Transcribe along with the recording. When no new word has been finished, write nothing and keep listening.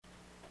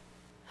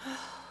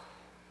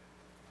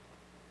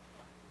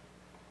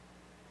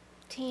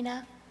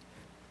Tina,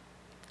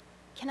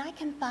 can I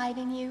confide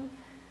in you?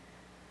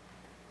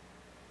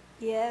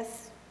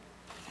 Yes.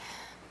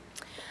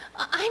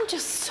 I'm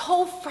just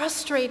so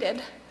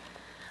frustrated.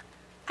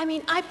 I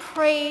mean, I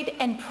prayed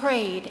and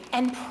prayed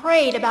and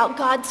prayed about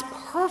God's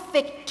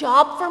perfect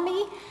job for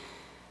me,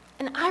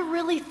 and I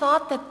really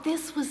thought that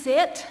this was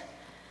it.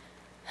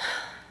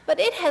 But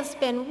it has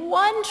been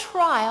one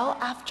trial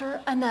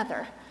after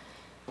another.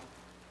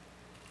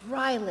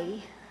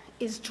 Riley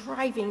is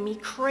driving me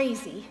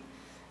crazy.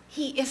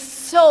 He is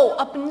so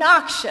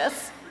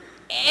obnoxious,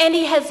 and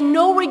he has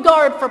no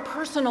regard for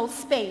personal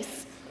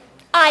space.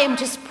 I am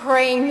just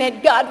praying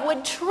that God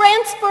would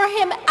transfer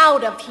him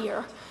out of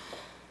here.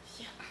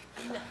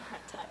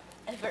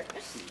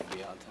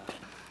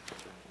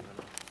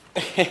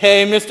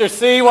 Hey, Mr.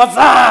 C, what's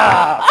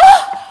up?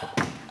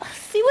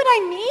 See what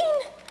I mean?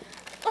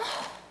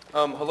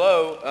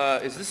 Hello,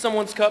 is this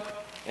someone's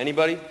cup?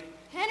 Anybody?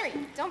 Henry,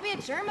 don't be a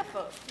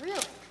germaphobe,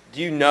 really.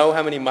 Do you know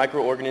how many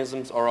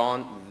microorganisms are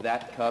on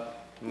that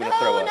cup? I'm gonna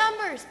throw No up.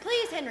 numbers,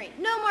 please, Henry.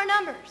 No more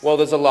numbers. Well,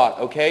 there's a lot,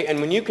 okay?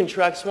 And when you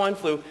contract swine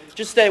flu,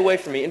 just stay away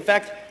from me. In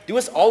fact, do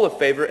us all a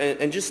favor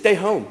and just stay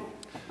home.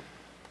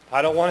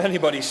 I don't want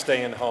anybody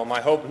staying home. I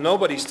hope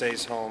nobody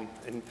stays home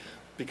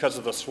because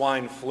of the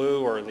swine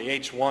flu or the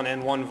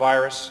H1N1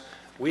 virus.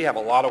 We have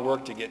a lot of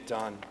work to get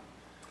done.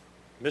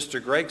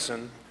 Mr.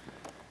 Gregson,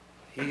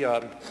 he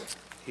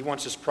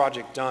wants this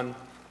project done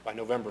by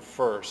November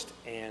 1st,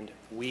 and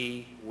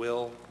we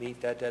will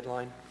meet that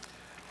deadline.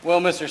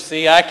 Well, Mr.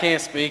 C, I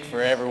can't speak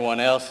for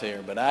everyone else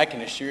here, but I can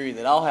assure you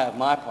that I'll have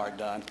my part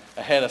done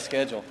ahead of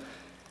schedule.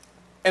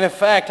 And in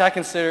fact, I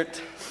consider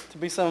it to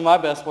be some of my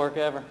best work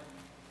ever.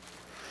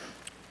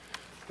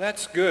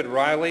 That's good,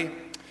 Riley.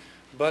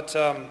 But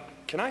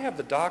can I have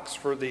the docs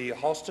for the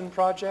Halston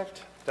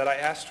project that I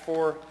asked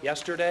for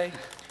yesterday?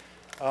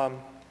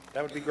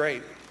 That would be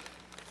great.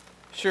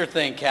 Sure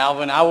thing,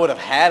 Calvin. I would have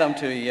had them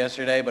to you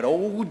yesterday, but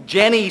old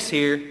Jenny's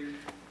here.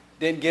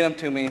 Didn't get them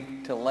to me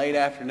till late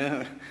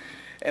afternoon.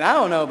 And I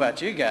don't know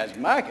about you guys,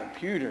 my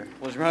computer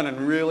was running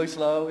really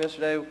slow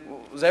yesterday.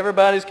 Was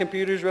everybody's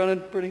computers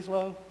running pretty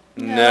slow?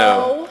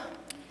 No.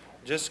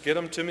 Just get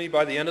them to me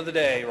by the end of the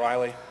day,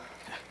 Riley.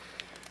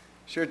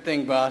 Sure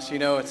thing, boss. You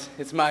know,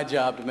 it's my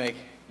job to make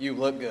you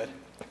look good.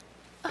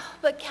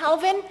 But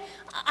Calvin,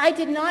 I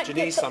did not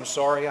Janice, I'm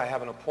sorry, I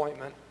have an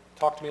appointment.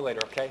 Talk to me later,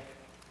 okay?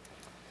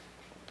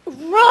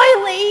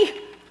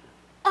 Riley!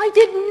 I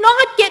did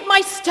not get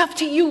my stuff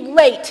to you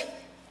late.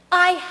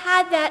 I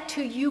had that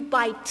to you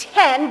by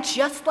 10,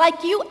 just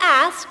like you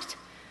asked.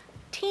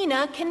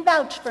 Tina can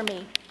vouch for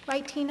me.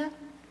 Right, Tina?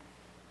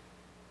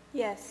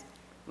 Yes.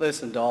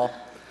 Listen, doll.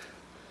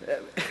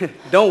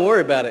 Don't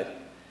worry about it.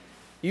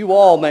 You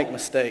all make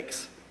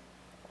mistakes.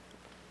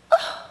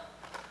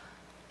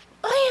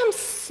 I am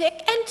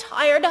sick and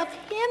tired of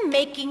him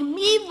making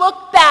me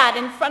look bad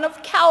in front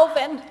of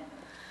Calvin.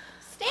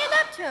 Stand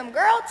up to him,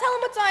 girl. Tell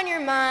him what's on your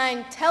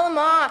mind. Tell him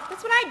off.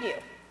 That's what I do.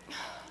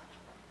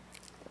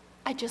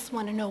 I just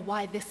want to know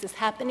why this is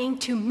happening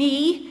to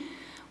me.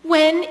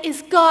 When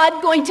is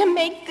God going to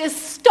make this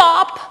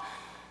stop?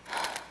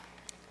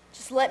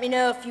 Just let me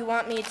know if you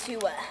want me to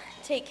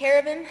take care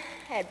of him.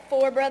 I had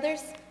 4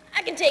 brothers.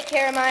 I can take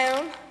care of my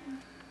own.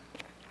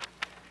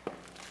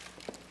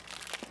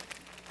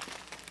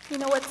 You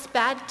know what's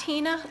bad,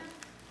 Tina?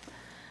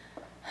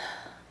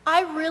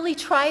 I really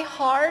try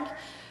hard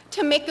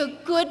to make a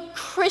good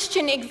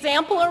Christian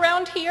example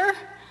around here,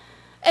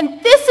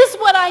 and this is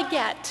what I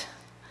get.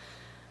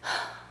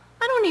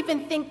 I don't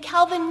even think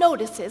Calvin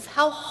notices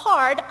how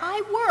hard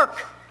I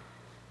work.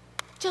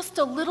 Just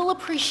a little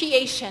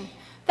appreciation.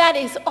 That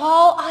is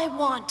all I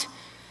want.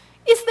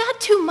 Is that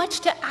too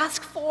much to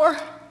ask for? Is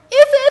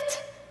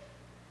it?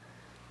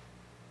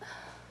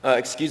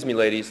 Excuse me,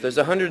 ladies. There's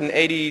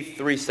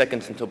 183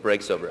 seconds until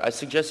break's over. I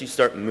suggest you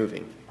start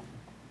moving.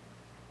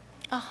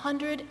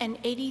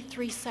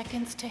 183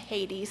 seconds to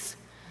Hades.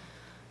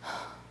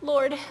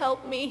 Lord,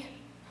 help me.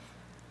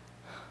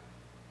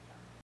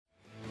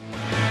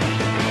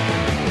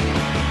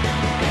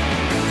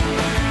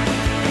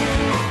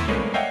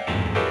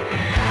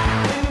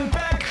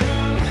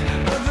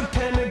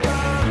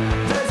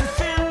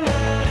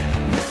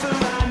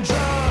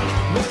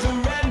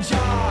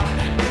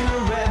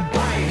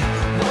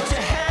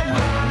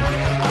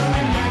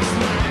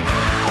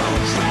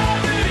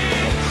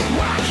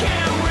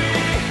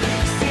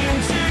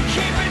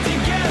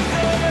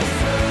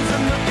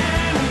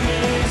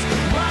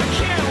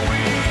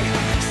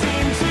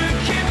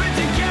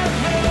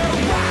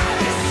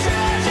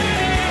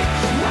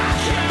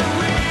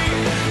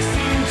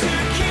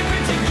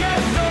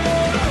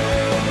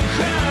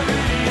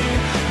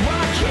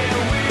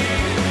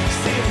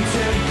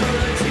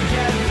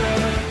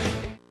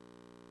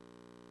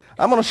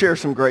 I'm going to share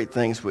some great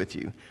things with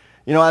you.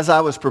 You know, as I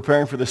was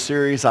preparing for the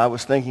series, I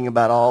was thinking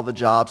about all the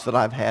jobs that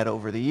I've had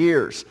over the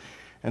years.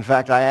 In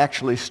fact, I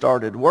actually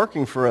started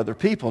working for other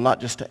people,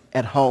 not just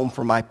at home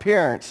for my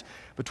parents,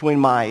 between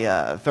my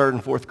 3rd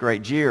and 4th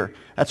grade year.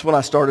 That's when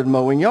I started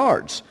mowing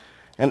yards.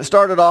 And it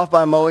started off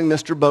by mowing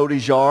Mr.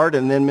 Bodie's yard,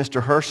 and then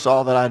Mr. Hirsch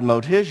saw that I'd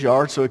mowed his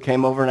yard, so he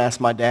came over and asked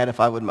my dad if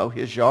I would mow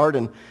his yard.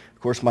 And, of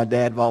course, my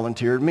dad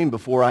volunteered me. And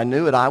before I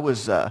knew it, I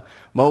was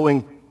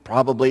mowing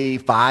probably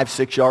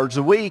 5-6 yards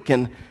a week.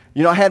 And,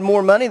 you know, I had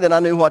more money than I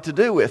knew what to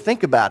do with.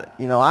 Think about it.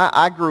 You know,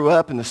 I grew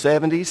up in the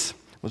 70s.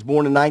 Was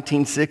born in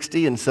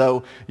 1960, and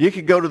so you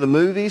could go to the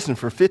movies, and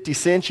for 50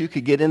 cents you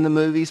could get in the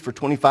movies. For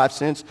 25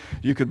 cents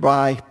you could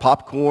buy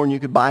popcorn, you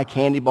could buy a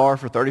candy bar.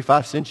 For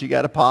 35 cents you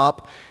got a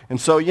pop.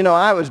 And so, you know,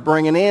 I was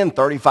bringing in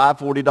 $35,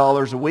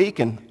 $40 a week,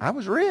 and I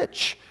was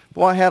rich.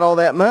 Boy, I had all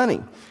that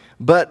money.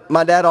 But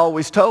my dad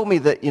always told me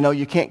that, you know,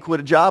 you can't quit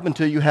a job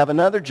until you have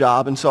another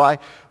job. And so I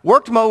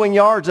worked mowing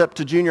yards up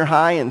to junior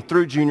high and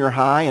through junior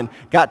high and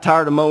got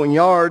tired of mowing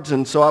yards.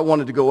 And so I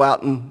wanted to go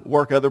out and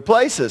work other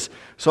places.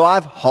 So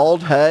I've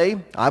hauled hay.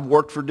 I've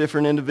worked for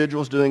different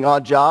individuals doing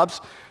odd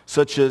jobs,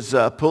 such as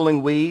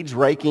pulling weeds,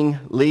 raking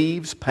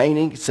leaves,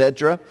 painting,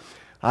 etc.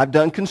 I've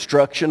done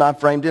construction. I've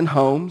framed in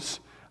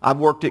homes. I've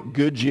worked at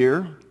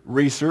Goodyear,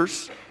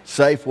 Reese's,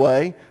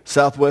 Safeway,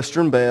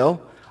 Southwestern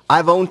Bell.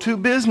 I've owned 2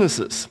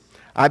 businesses.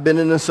 I've been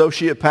an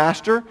associate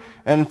pastor,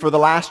 and for the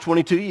last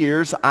 22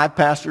 years, I've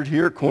pastored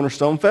here at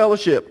Cornerstone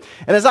Fellowship.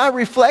 And as I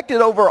reflected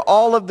over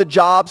all of the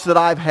jobs that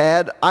I've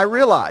had, I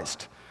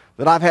realized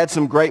that I've had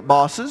some great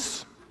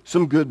bosses,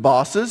 some good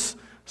bosses,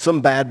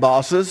 some bad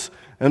bosses,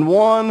 and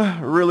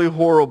one really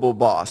horrible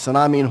boss, and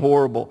I mean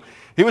horrible.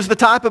 He was the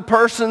type of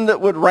person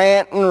that would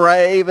rant and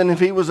rave, and if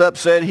he was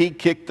upset, he'd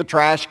kick the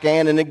trash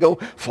can and it'd go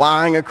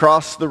flying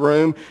across the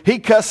room.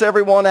 He'd cuss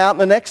everyone out, and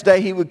the next day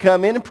he would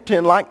come in and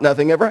pretend like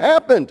nothing ever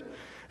happened.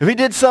 If he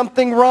did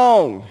something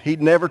wrong,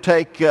 he'd never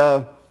take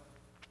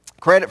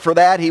credit for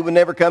that. He would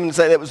never come and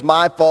say that was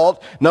my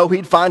fault. No,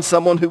 he'd find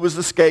someone who was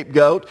the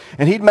scapegoat,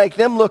 and he'd make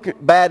them look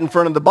bad in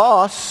front of the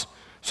boss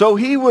so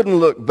he wouldn't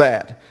look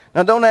bad.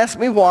 Now, don't ask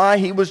me why.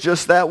 He was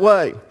just that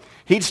way.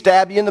 He'd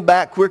stab you in the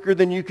back quicker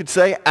than you could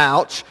say,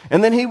 ouch,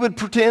 and then he would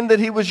pretend that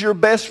he was your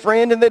best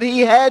friend and that he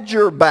had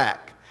your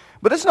back.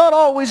 But it's not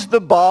always the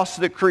boss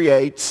that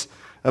creates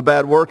a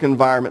bad work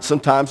environment.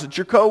 Sometimes it's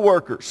your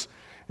coworkers.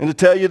 And to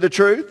tell you the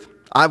truth,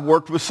 I've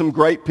worked with some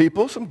great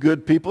people, some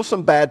good people,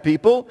 some bad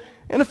people,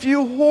 and a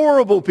few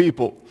horrible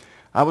people.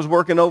 I was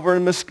working over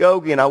in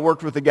Muskogee, and I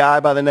worked with a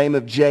guy by the name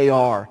of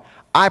J.R.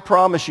 I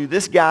promise you,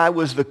 this guy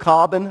was the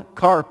carbon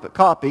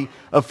copy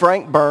of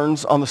Frank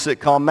Burns on the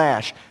sitcom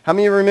MASH. How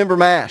many of you remember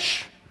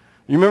MASH?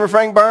 You remember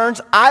Frank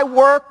Burns? I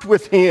worked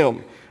with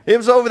him. It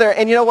was over there.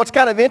 And you know what's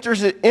kind of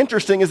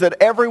interesting is that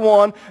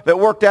everyone that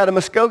worked out of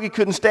Muskogee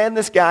couldn't stand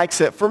this guy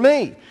except for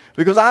me,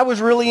 because I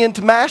was really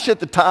into MASH at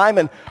the time,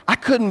 and I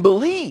couldn't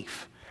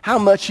believe how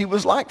much he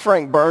was like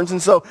Frank Burns.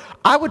 And so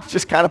I would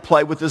just kind of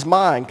play with his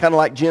mind, kind of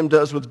like Jim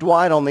does with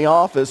Dwight on The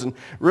Office. And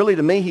really,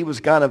 to me, he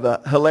was kind of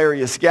a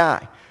hilarious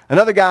guy.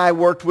 Another guy I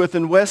worked with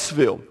in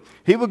Westville,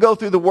 he would go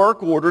through the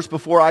work orders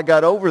before I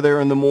got over there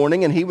in the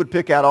morning, and he would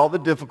pick out all the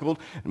difficult,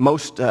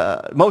 most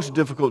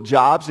difficult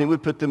jobs, and he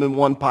would put them in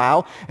one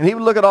pile. And he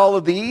would look at all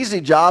of the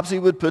easy jobs, he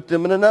would put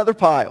them in another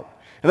pile.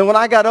 And then when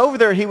I got over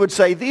there, he would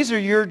say, these are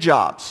your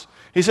jobs.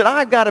 He said,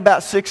 I've got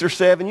about 6 or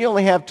 7, you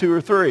only have 2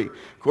 or 3.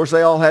 Of course,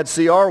 they all had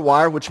CR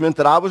wire, which meant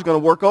that I was going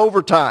to work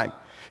overtime.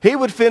 He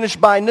would finish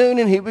by noon,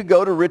 and he would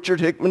go to Richard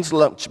Hickman's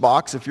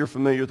Lunchbox, if you're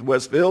familiar with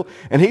Westville,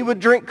 and he would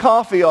drink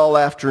coffee all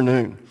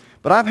afternoon.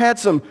 But I've had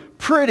some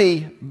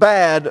pretty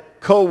bad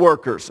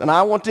coworkers, and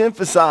I want to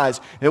emphasize,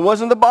 it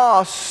wasn't the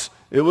boss,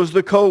 it was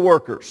the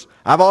coworkers.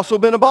 I've also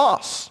been a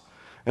boss,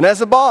 and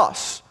as a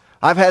boss,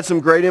 I've had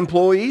some great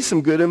employees,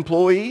 some good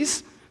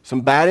employees,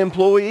 some bad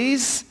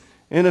employees,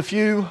 and a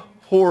few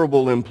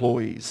horrible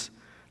employees.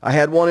 I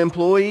had one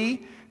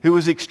employee who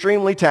was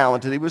extremely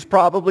talented. He was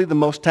probably the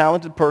most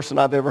talented person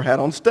I've ever had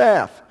on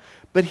staff.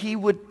 But he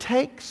would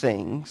take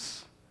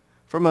things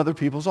from other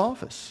people's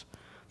office,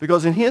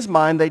 because in his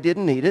mind they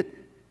didn't need it,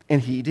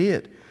 and he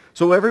did.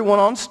 So everyone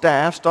on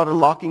staff started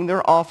locking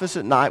their office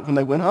at night when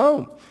they went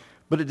home.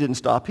 But it didn't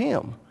stop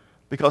him,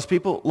 because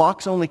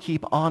locks only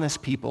keep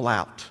honest people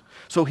out.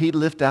 So he'd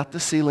lift out the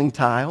ceiling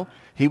tile.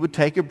 He would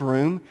take a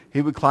broom,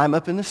 he would climb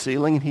up in the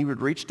ceiling, and he would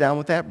reach down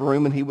with that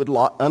broom, and he would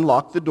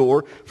unlock the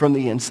door from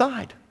the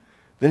inside.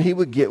 Then he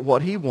would get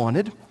what he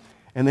wanted,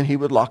 and then he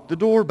would lock the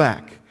door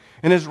back.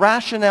 And his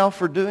rationale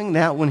for doing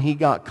that when he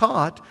got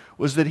caught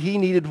was that he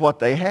needed what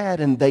they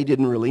had, and they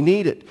didn't really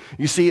need it.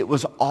 You see, it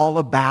was all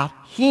about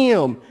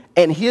him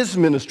and his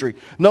ministry.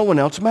 No one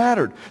else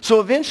mattered. So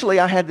eventually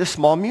I had this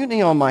small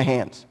mutiny on my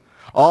hands.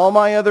 All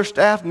my other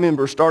staff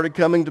members started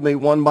coming to me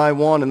one by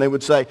one, and they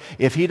would say,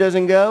 if he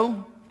doesn't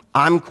go,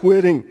 I'm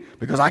quitting,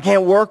 because I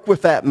can't work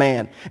with that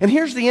man. And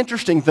here's the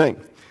interesting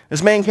thing.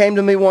 This man came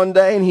to me one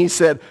day and he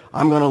said,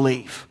 I'm going to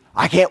leave.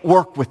 I can't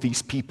work with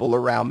these people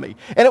around me.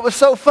 And it was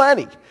so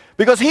funny,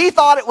 because he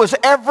thought it was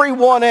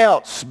everyone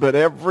else, but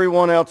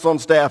everyone else on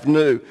staff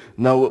knew,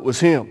 no, it was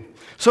him.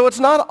 So it's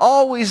not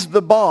always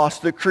the boss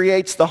that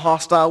creates the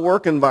hostile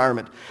work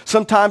environment.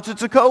 Sometimes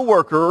it's a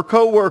coworker or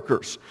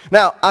coworkers.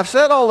 Now, I've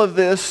said all of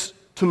this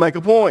to make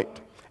a point.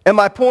 And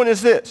my point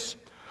is this.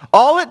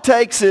 All it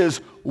takes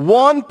is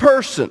one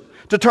person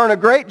to turn a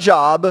great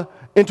job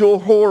into a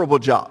horrible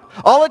job.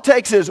 All it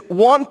takes is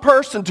one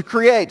person to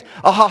create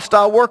a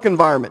hostile work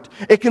environment.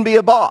 It can be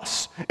a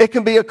boss. It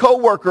can be a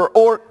coworker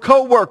or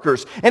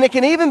coworkers. And it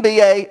can even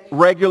be a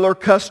regular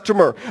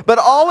customer. But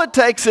all it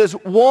takes is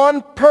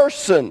one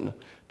person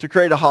to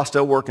create a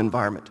hostile work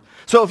environment.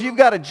 So if you've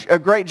got a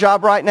great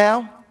job right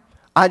now,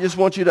 I just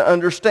want you to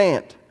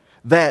understand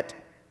that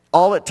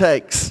all it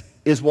takes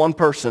is one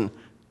person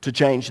to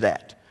change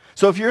that.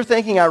 So if you're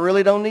thinking, I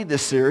really don't need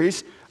this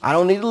series, I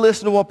don't need to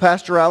listen to what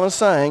Pastor Allen's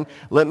saying,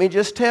 let me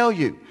just tell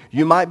you,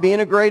 you might be in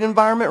a great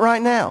environment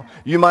right now.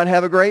 You might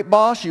have a great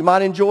boss. You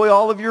might enjoy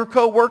all of your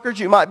coworkers.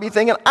 You might be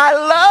thinking, I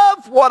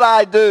love what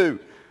I do.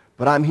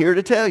 But I'm here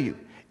to tell you,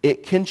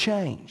 it can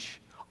change.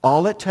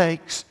 All it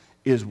takes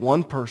is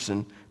one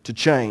person to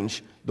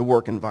change the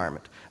work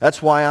environment.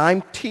 That's why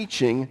I'm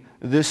teaching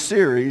this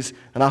series,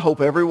 and I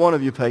hope every one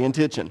of you pay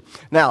attention.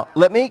 Now,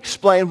 let me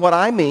explain what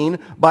I mean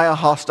by a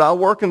hostile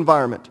work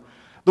environment.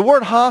 The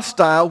word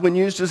hostile, when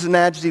used as an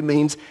adjective,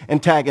 means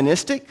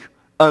antagonistic,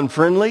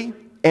 unfriendly,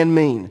 and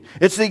mean.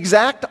 It's the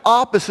exact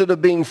opposite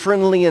of being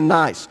friendly and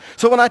nice.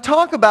 So when I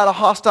talk about a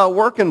hostile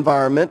work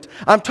environment,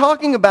 I'm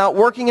talking about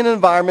working in an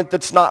environment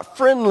that's not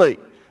friendly.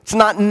 It's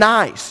not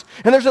nice.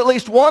 And there's at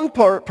least one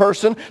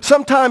person,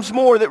 sometimes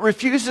more, that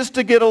refuses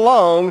to get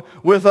along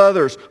with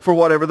others for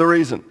whatever the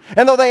reason.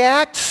 And though they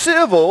act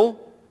civil,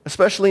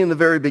 especially in the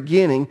very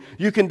beginning,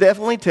 you can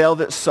definitely tell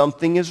that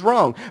something is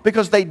wrong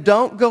because they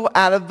don't go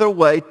out of their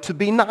way to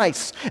be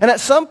nice. And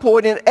at some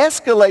point, it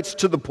escalates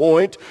to the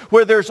point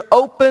where there's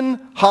open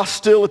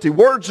hostility.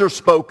 Words are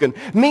spoken.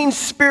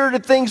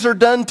 Mean-spirited things are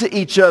done to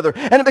each other.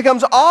 And it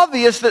becomes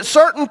obvious that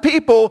certain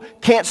people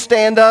can't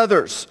stand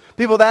others.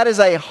 People, that is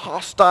a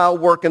hostile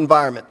work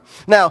environment.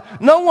 Now,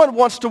 no one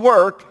wants to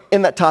work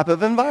in that type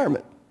of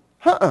environment.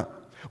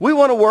 We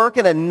want to work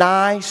in a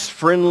nice,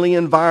 friendly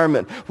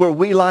environment where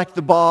we like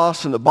the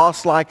boss and the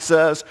boss likes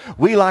us.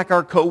 We like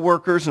our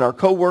coworkers and our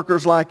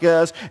coworkers like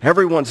us.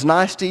 Everyone's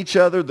nice to each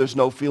other. There's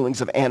no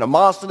feelings of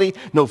animosity,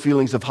 no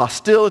feelings of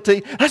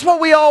hostility. That's what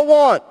we all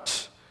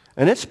want.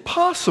 And it's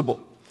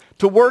possible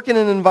to work in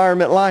an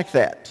environment like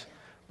that.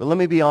 But let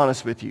me be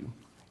honest with you.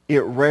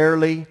 It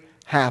rarely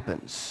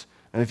happens.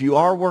 And if you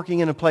are working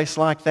in a place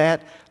like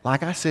that,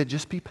 like I said,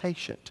 just be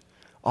patient.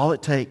 All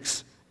it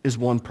takes is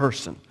one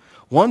person.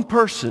 One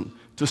person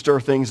to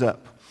stir things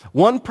up.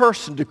 One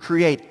person to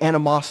create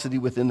animosity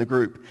within the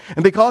group.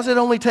 And because it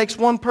only takes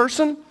one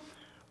person,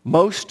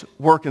 most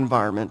work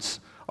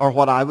environments are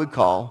what I would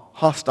call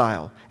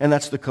hostile. And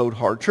that's the cold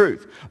hard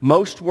truth.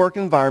 Most work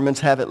environments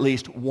have at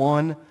least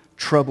one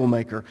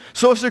troublemaker.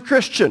 So as a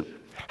Christian,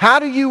 how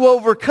do you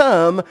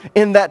overcome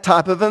in that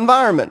type of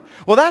environment?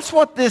 Well, that's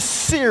what this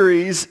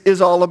series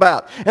is all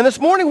about. And this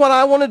morning what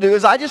I want to do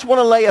is I just want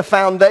to lay a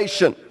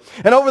foundation.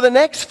 And over the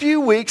next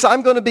few weeks,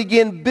 I'm going to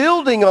begin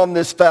building on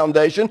this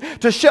foundation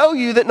to show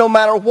you that no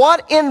matter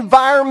what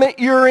environment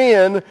you're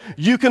in,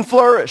 you can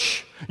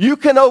flourish. You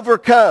can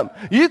overcome.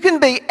 You can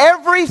be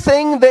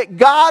everything that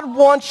God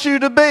wants you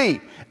to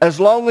be as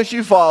long as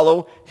you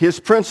follow His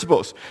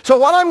principles. So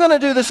what I'm going to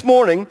do this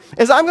morning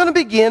is I'm going to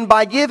begin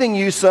by giving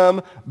you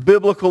some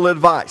biblical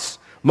advice.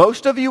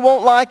 Most of you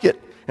won't like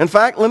it. In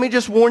fact, let me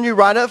just warn you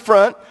right up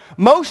front.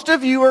 Most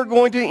of you are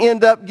going to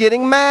end up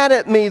getting mad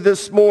at me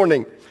this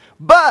morning.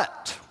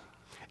 But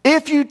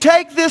if you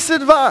take this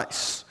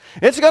advice,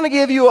 it's going to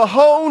give you a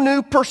whole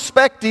new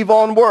perspective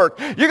on work.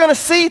 You're going to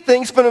see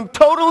things from a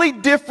totally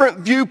different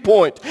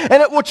viewpoint. And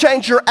it will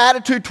change your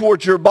attitude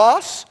towards your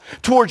boss,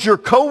 towards your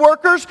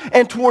coworkers,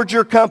 and towards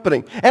your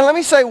company. And let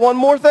me say one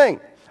more thing.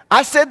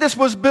 I said this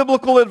was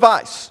biblical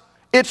advice.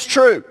 It's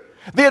true.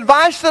 The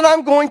advice that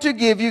I'm going to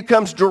give you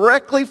comes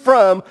directly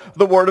from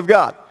the Word of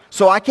God.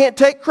 So I can't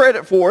take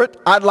credit for it.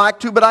 I'd like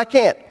to, but I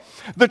can't.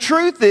 The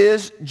truth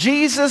is,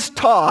 Jesus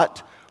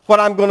taught what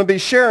I'm going to be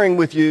sharing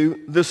with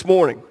you this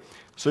morning.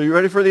 So you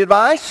ready for the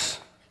advice?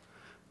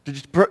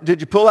 Did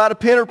you pull out a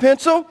pen or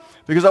pencil?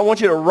 Because I want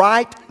you to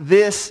write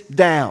this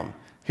down.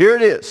 Here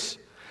it is.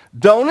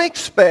 Don't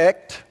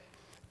expect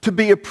to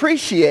be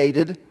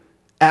appreciated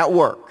at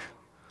work.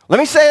 Let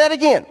me say that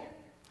again.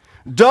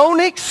 Don't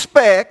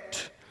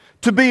expect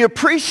to be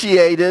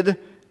appreciated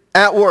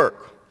at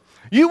work.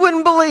 You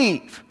wouldn't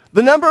believe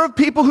the number of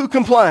people who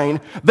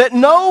complain that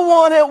no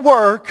one at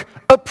work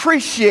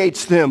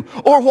appreciates them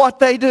or what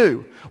they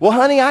do. Well,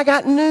 honey, I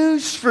got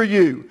news for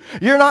you.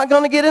 You're not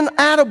going to get an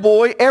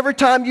attaboy every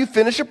time you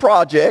finish a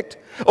project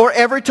or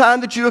every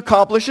time that you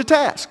accomplish a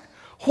task.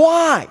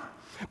 Why?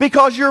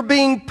 Because you're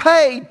being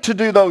paid to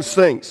do those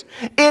things.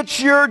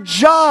 It's your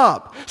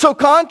job. So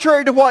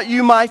contrary to what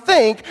you might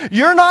think,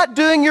 you're not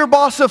doing your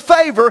boss a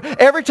favor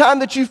every time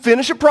that you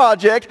finish a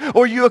project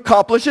or you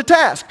accomplish a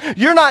task.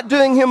 You're not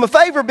doing him a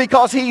favor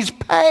because he's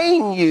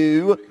paying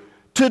you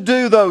to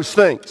do those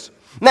things.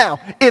 Now,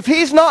 if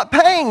he's not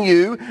paying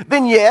you,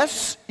 then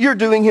yes, you're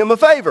doing him a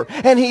favor,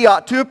 and he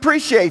ought to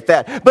appreciate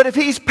that. But if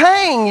he's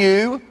paying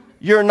you,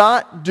 you're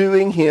not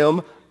doing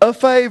him a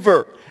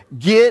favor.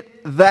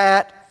 Get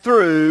that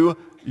through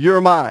your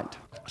mind.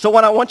 So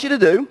what I want you to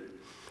do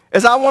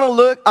is I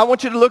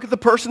want you to look at the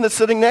person that's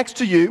sitting next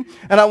to you,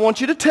 and I want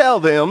you to tell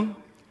them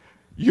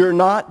you're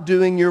not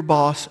doing your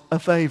boss a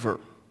favor.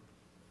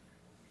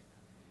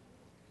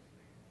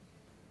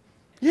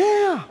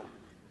 Yeah.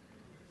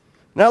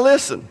 Now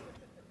listen,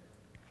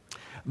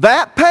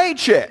 that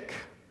paycheck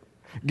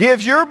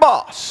gives your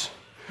boss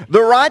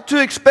the right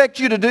to expect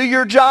you to do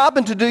your job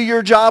and to do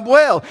your job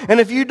well. And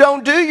if you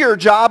don't do your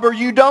job or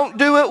you don't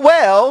do it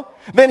well,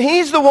 then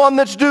he's the one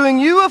that's doing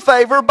you a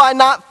favor by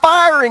not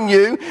firing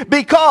you,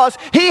 because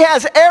he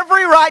has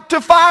every right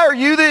to fire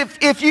you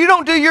if you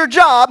don't do your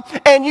job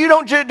and you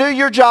don't do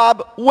your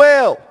job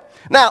well.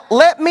 Now,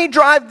 let me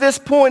drive this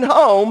point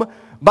home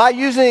by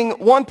using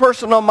one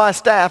person on my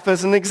staff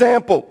as an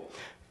example.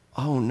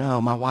 Oh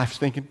no, my wife's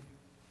thinking,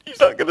 he's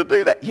not going to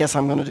do that. Yes,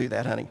 I'm going to do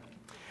that, honey.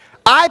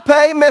 I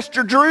pay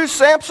Mr. Drew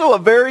Sampsell a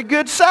very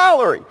good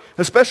salary,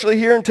 especially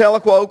here in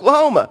Tahlequah,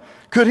 Oklahoma.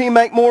 Could he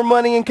make more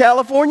money in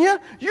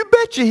California? You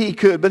betcha he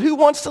could, but who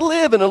wants to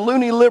live in a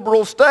loony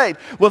liberal state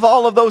with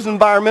all of those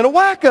environmental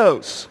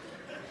wackos?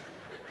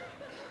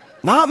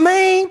 Not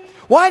me.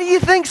 Why do you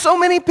think so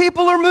many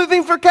people are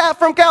moving from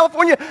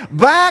California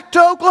back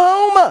to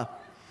Oklahoma?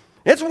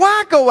 It's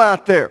wacko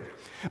out there.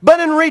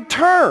 But in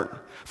return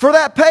for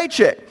that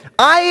paycheck,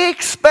 I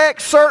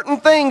expect certain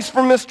things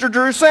from Mr.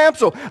 Drew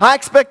Sampsell. I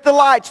expect the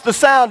lights, the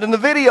sound, and the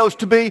videos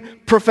to be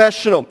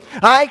professional.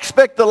 I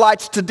expect the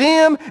lights to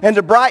dim and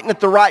to brighten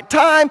at the right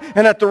time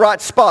and at the right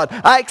spot.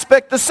 I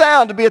expect the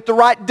sound to be at the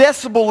right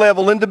decibel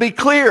level and to be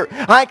clear.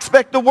 I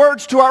expect the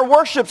words to our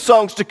worship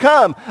songs to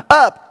come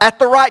up at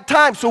the right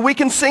time so we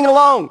can sing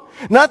along.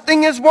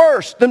 Nothing is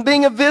worse than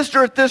being a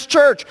visitor at this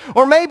church.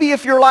 Or maybe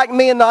if you're like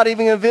me and not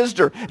even a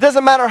visitor. It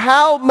doesn't matter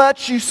how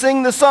much you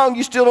sing the song,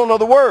 you still don't know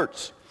the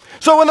words.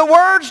 So when the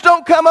words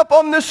don't come up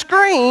on the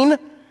screen,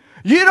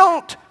 you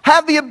don't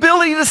have the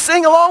ability to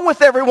sing along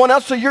with everyone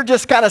else, so you're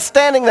just kind of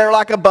standing there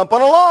like a bump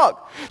on a log.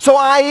 So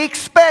I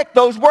expect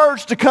those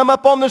words to come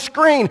up on the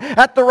screen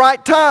at the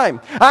right time.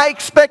 I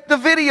expect the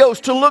videos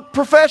to look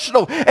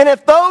professional. And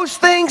if those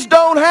things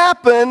don't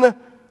happen,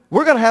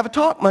 we're going to have a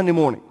talk Monday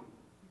morning.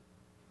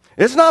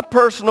 It's not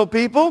personal,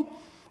 people.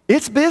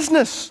 It's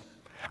business.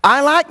 I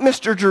like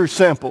Mr. Drew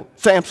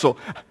Sampsell.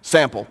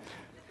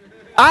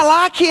 I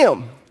like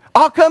him.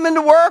 I'll come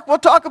into work, we'll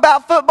talk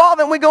about football,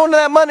 then we go into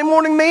that Monday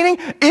morning meeting.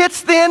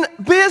 It's then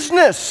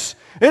business.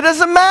 It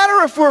doesn't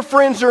matter if we're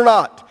friends or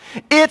not.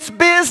 It's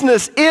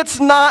business. It's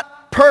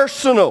not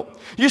personal.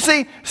 You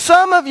see,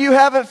 some of you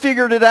haven't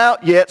figured it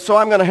out yet, so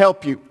I'm going to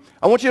help you.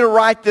 I want you to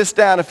write this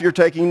down if you're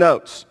taking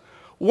notes.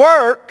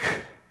 Work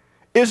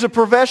is a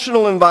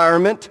professional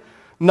environment,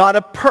 not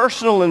a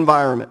personal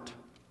environment.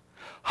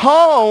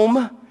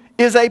 Home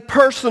is a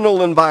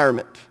personal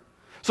environment.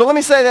 So let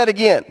me say that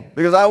again,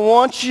 because I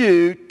want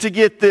you to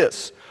get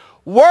this.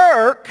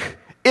 Work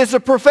is a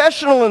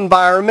professional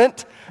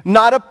environment,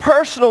 not a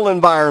personal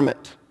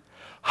environment.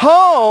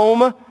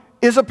 Home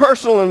is a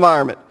personal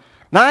environment.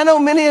 Now, I know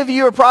many of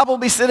you are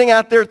probably sitting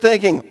out there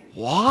thinking,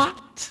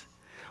 what?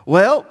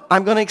 Well,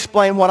 I'm going to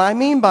explain what I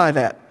mean by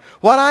that.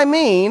 What I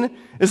mean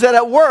is that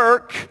at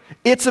work,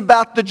 it's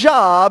about the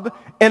job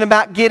and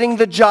about getting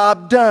the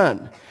job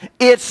done.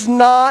 It's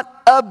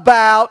not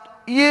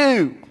about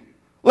you.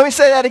 Let me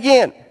say that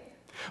again.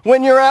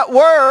 When you're at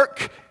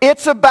work,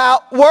 it's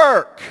about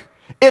work.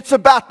 It's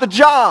about the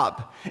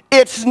job.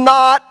 It's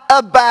not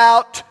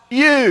about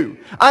you.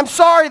 I'm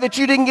sorry that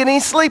you didn't get any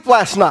sleep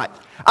last night.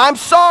 I'm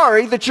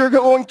sorry that you're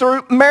going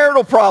through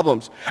marital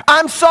problems.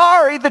 I'm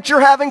sorry that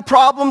you're having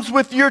problems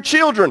with your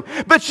children.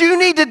 But you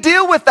need to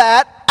deal with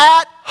that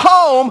at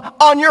home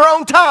on your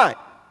own time.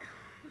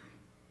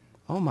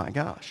 Oh my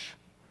gosh.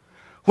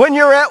 When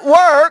you're at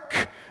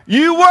work,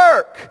 you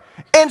work.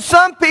 And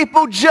some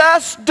people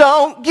just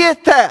don't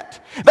get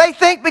that. They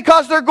think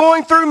because they're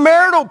going through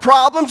marital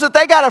problems that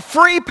they got a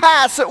free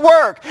pass at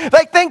work.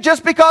 They think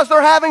just because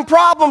they're having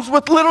problems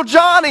with little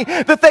Johnny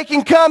that they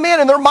can come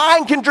in and their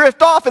mind can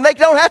drift off and they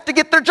don't have to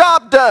get their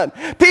job done.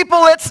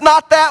 People, it's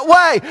not that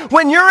way.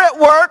 When you're at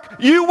work,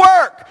 you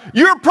work.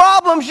 Your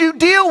problems you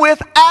deal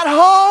with at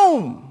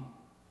home.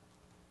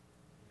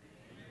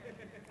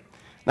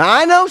 Now,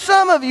 I know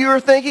some of you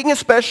are thinking,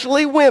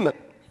 especially women,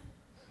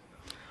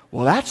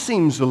 well, that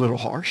seems a little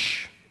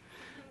harsh.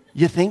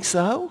 You think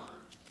so?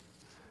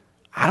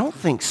 I don't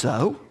think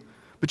so.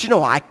 But you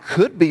know, I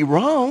could be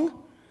wrong.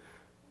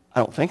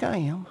 I don't think I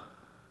am.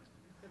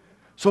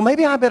 So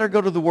maybe I better go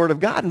to the Word of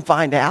God and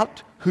find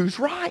out who's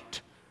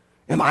right.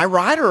 Am I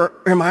right or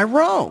am I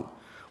wrong?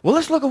 Well,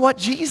 let's look at what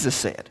Jesus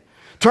said.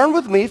 Turn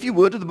with me, if you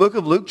would, to the book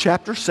of Luke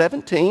chapter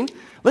 17.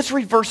 Let's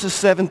read verses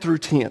 7 through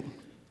 10.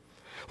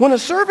 When a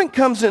servant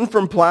comes in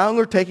from plowing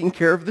or taking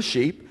care of the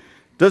sheep,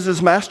 does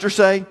his master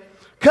say,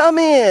 "Come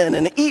in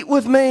and eat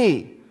with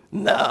me"?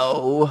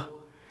 No.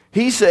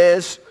 He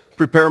says,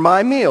 "Prepare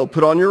my meal,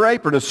 put on your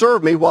apron, and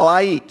serve me while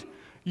I eat.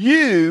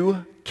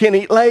 You can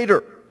eat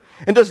later."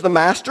 And does the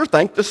master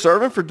thank the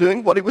servant for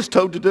doing what he was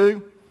told to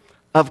do?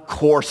 Of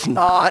course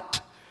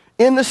not.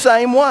 In the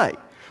same way,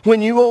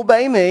 when you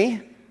obey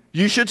me,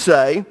 you should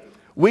say,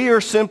 "We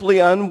are simply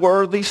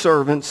unworthy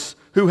servants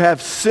who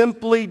have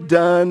simply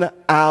done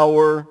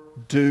our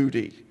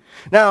duty."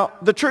 Now,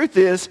 the truth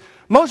is,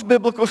 most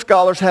biblical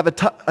scholars have a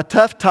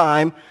tough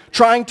time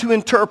trying to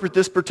interpret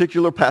this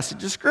particular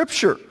passage of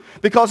Scripture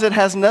because it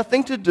has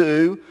nothing to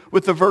do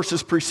with the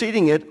verses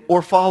preceding it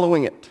or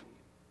following it.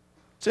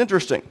 It's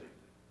interesting.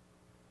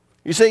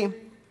 You see,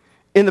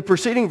 in the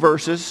preceding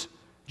verses,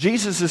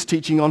 Jesus is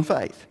teaching on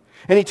faith.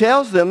 And he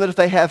tells them that if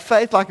they have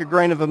faith like a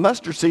grain of a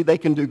mustard seed, they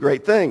can do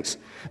great things.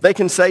 They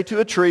can say to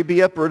a tree, be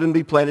uprooted and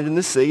be planted in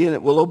the sea, and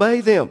it will obey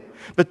them.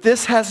 But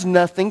this has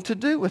nothing to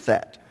do with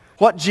that.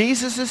 What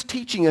Jesus is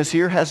teaching us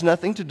here has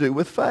nothing to do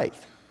with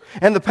faith.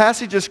 And the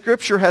passage of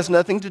Scripture has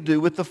nothing to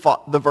do with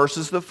the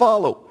verses that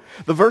follow.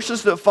 The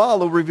verses that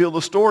follow reveal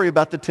the story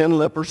about the 10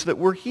 lepers that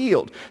were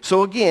healed.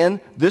 So again,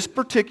 this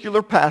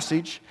particular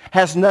passage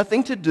has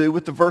nothing to do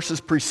with the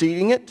verses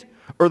preceding it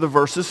or the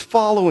verses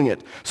following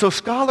it. So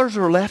scholars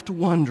are left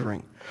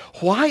wondering,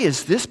 why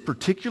is this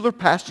particular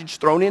passage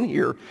thrown in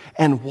here,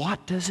 and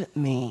what does it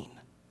mean?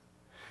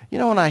 You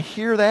know, when I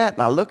hear that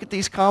and I look at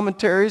these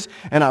commentaries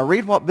and I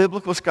read what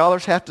biblical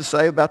scholars have to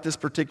say about this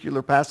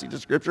particular passage of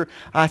Scripture,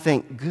 I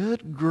think,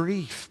 good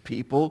grief,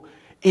 people,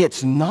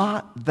 it's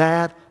not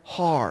that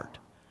hard.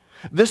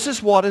 This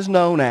is what is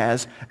known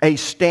as a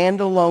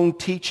standalone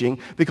teaching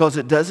because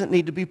it doesn't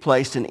need to be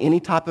placed in any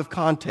type of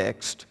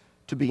context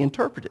to be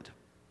interpreted.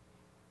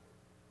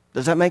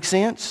 Does that make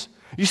sense?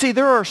 You see,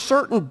 there are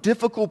certain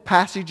difficult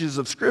passages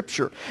of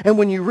Scripture, and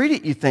when you read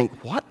it, you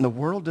think, what in the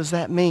world does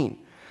that mean?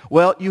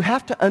 Well, you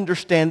have to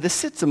understand the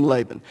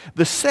Sitzumleben,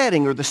 the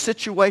setting or the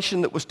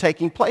situation that was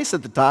taking place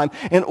at the time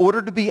in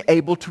order to be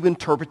able to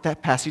interpret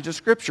that passage of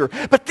Scripture.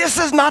 But this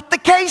is not the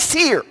case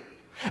here.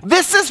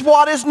 This is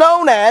what is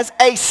known as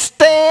a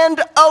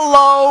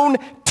stand-alone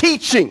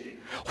teaching.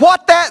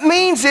 What that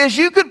means is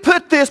you could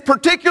put this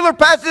particular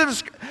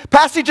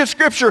passage of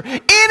Scripture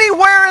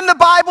anywhere in the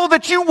Bible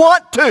that you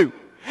want to.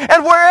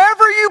 And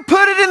wherever you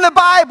put it in the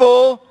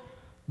Bible,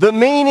 the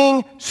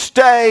meaning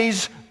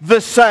stays the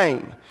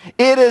same.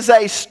 It is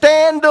a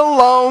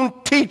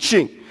standalone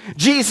teaching.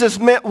 Jesus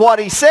meant what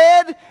he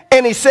said,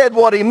 and he said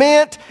what he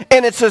meant,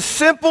 and it's as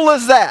simple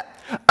as that.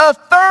 A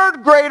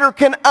third grader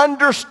can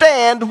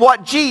understand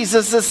what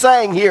Jesus is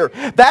saying here.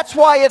 That's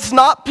why it's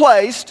not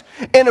placed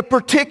in a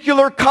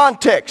particular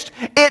context.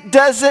 It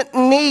doesn't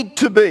need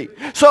to be.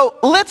 So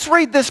let's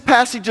read this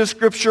passage of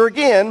Scripture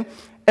again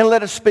and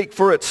let it speak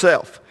for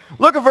itself.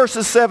 Look at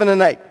verses 7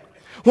 and 8.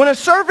 When a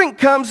servant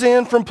comes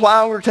in from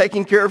plowing or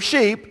taking care of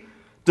sheep,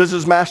 does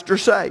his master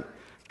say,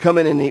 come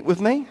in and eat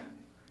with me?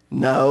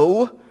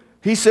 No.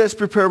 He says,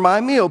 prepare my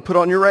meal, put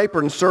on your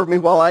apron, and serve me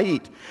while I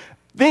eat.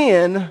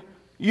 Then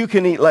you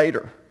can eat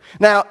later.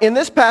 Now, in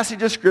this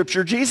passage of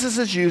Scripture, Jesus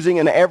is using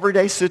an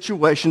everyday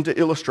situation to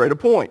illustrate a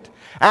point.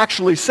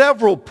 Actually,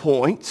 several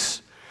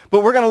points,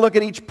 but we're going to look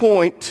at each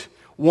point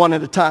one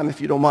at a time,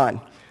 if you don't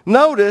mind.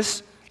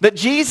 Notice that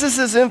Jesus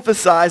is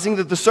emphasizing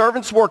that the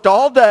servant's worked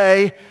all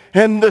day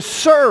and the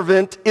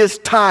servant is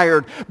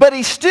tired, but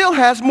he still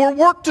has more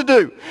work to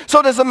do.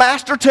 So does the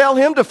master tell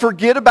him to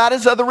forget about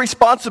his other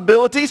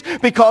responsibilities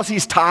because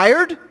he's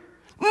tired?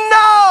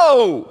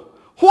 No!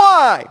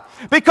 Why?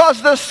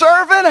 Because the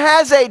servant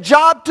has a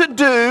job to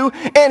do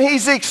and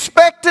he's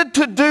expected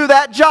to do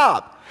that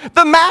job.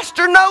 The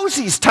master knows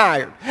he's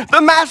tired.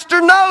 The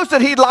master knows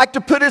that he'd like to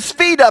put his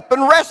feet up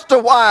and rest a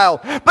while.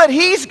 But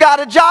he's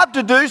got a job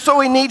to do, so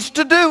he needs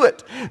to do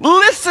it.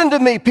 Listen to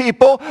me,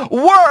 people.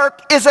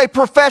 Work is a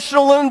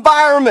professional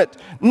environment,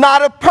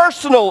 not a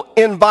personal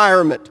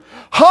environment.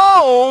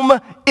 Home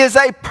is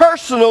a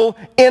personal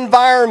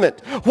environment.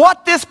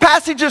 What this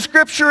passage of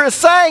Scripture is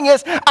saying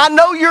is, I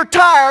know you're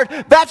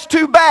tired. That's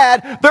too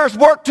bad. There's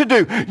work to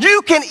do.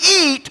 You can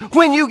eat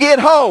when you get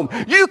home.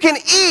 You can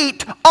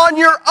eat on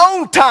your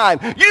own time.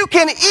 You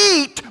can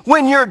eat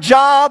when your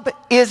job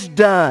is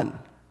done.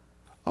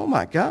 Oh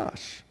my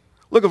gosh.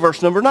 Look at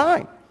verse number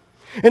 9.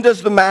 And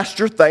does the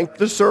master thank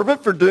the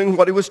servant for doing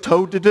what he was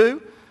told to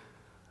do?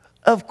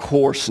 Of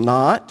course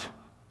not.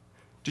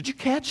 Did you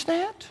catch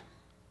that?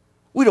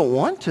 We don't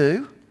want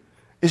to.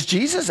 Is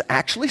Jesus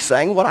actually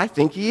saying what I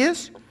think he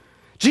is?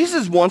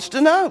 Jesus wants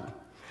to know.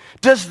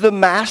 Does the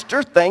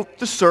master thank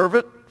the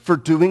servant for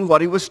doing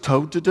what he was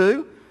told to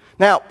do?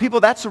 Now, people,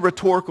 that's a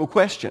rhetorical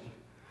question.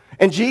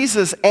 And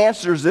Jesus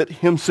answers it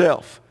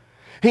himself.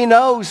 He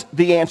knows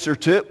the answer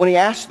to it when he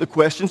asks the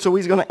question, so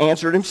he's going to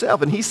answer it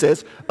himself. And he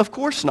says, of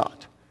course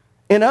not.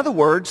 In other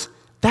words,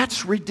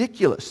 that's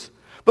ridiculous.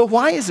 But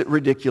why is it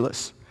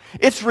ridiculous?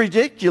 It's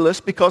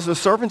ridiculous because the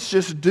servant's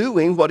just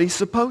doing what he's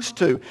supposed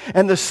to.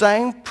 And the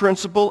same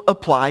principle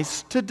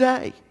applies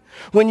today.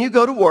 When you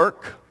go to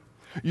work,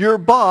 your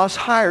boss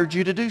hired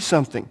you to do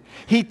something.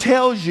 He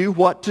tells you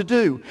what to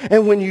do.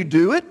 And when you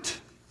do it,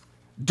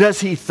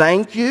 does he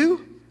thank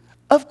you?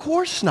 Of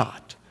course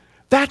not.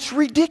 That's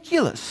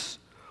ridiculous.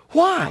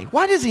 Why?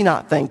 Why does he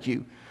not thank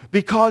you?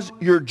 Because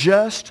you're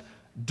just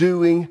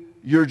doing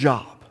your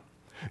job.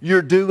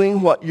 You're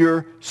doing what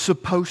you're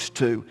supposed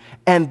to.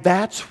 And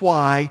that's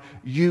why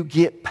you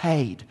get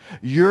paid.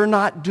 You're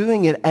not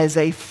doing it as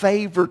a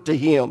favor to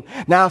him.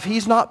 Now, if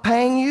he's not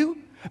paying you,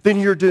 then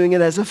you're doing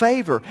it as a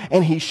favor.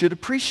 And he should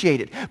appreciate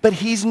it. But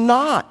he's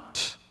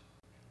not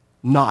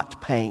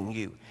paying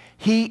you.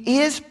 He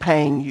is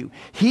paying you.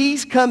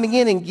 He's coming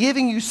in and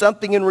giving you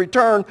something in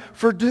return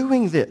for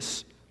doing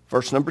this.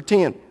 Verse number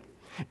 10.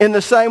 In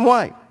the same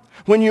way,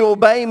 when you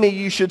obey me,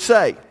 you should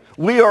say,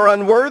 we are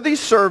unworthy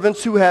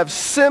servants who have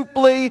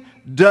simply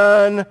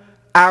done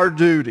our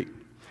duty.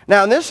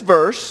 Now in this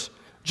verse,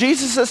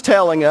 Jesus is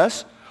telling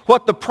us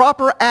what the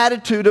proper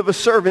attitude of a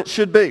servant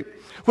should be,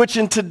 which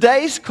in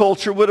today's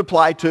culture would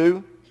apply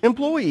to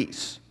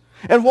employees.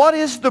 And what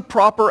is the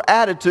proper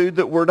attitude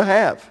that we're to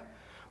have?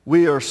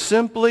 We are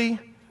simply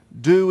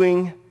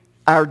doing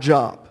our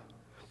job.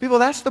 People,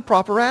 that's the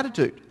proper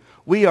attitude.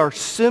 We are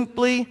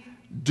simply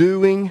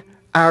doing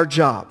our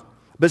job.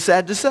 But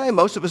sad to say,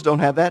 most of us don't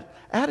have that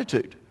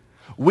attitude.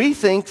 We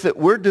think that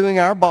we're doing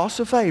our boss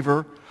a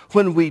favor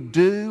when we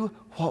do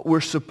what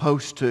we're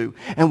supposed to.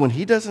 And when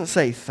he doesn't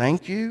say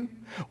thank you,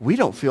 we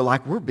don't feel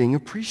like we're being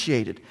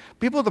appreciated.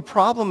 People, the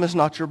problem is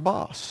not your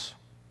boss.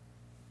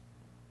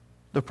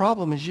 The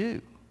problem is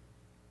you.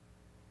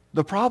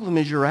 The problem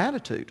is your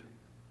attitude.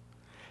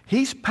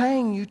 He's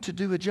paying you to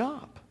do a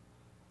job.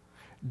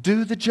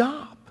 Do the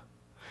job.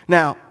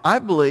 Now, I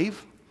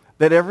believe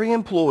that every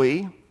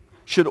employee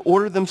should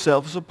order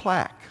themselves a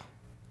plaque.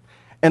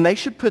 And they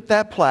should put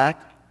that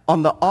plaque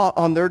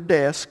on their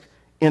desk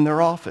in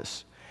their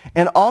office.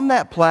 And on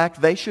that plaque,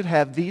 they should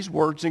have these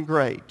words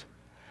engraved.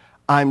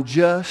 I'm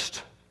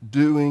just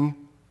doing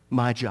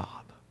my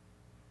job.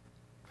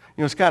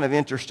 You know, it's kind of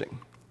interesting.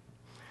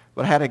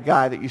 But I had a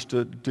guy that used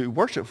to do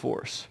worship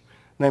for us.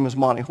 His name was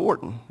Monty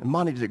Horton. And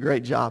Monty did a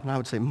great job. And I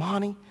would say,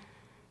 Monty,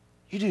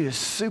 you did a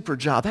super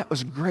job. That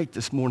was great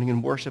this morning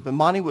in worship. And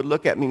Monty would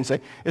look at me and say,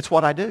 it's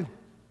what I do.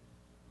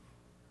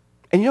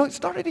 And you know, it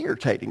started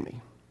irritating me.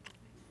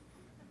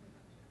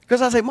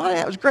 Because I say, Monty,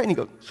 that was great. And he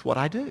goes, it's what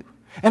I do.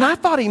 And I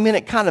thought he meant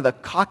it kind of a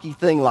cocky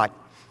thing like,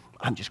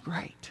 I'm just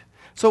great.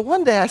 So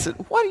one day I said,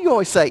 why do you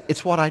always say,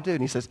 it's what I do?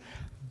 And he says,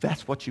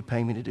 that's what you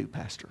pay me to do,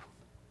 Pastor.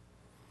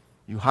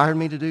 You hired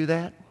me to do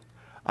that.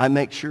 I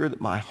make sure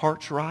that my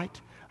heart's right.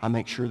 I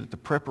make sure that the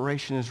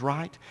preparation is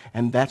right.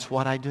 And that's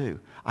what I do.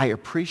 I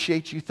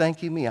appreciate you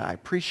thanking me. I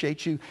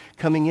appreciate you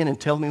coming in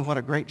and telling me what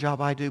a great job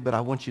I do. But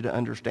I want you to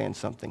understand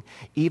something.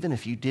 Even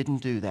if you didn't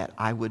do that,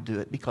 I would do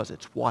it because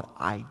it's what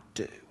I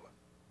do.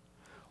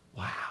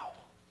 Wow.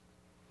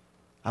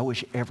 I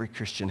wish every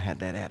Christian had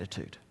that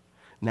attitude.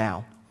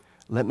 Now,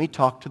 let me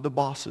talk to the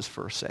bosses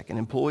for a second.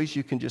 Employees,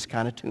 you can just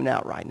kind of tune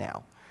out right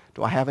now.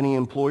 Do I have any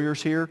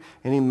employers here?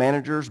 Any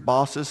managers,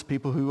 bosses,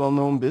 people who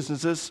own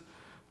businesses?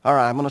 All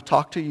right, I'm going to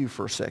talk to you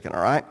for a second,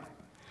 all right?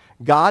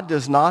 God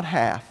does not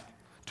have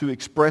to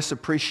express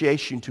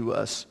appreciation to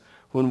us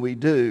when we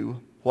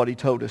do what he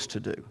told us to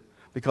do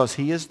because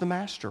he is the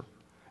master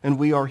and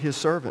we are his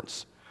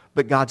servants.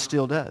 But God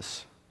still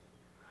does.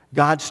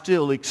 God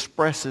still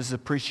expresses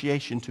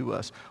appreciation to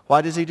us.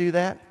 Why does he do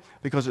that?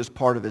 Because it's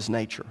part of his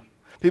nature.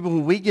 People,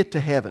 when we get to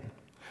heaven,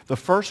 the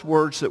first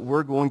words that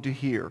we're going to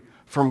hear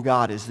from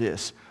God is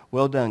this: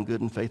 well done,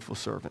 good and faithful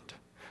servant.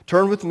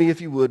 Turn with me,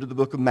 if you would, to the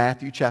book of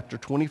Matthew, chapter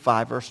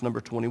 25, verse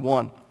number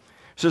 21. It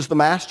says, the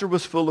master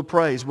was full of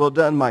praise. Well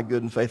done, my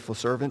good and faithful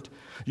servant.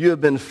 You have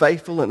been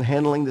faithful in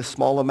handling this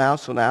small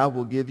amount, so now I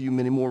will give you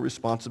many more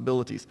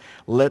responsibilities.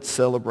 Let's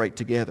celebrate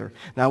together.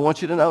 Now, I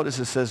want you to notice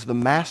it says the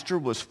master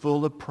was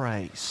full of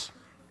praise.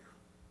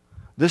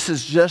 This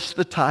is just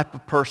the type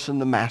of person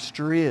the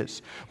master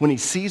is. When he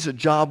sees a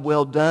job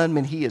well done,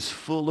 man, he is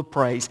full of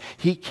praise.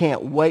 He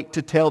can't wait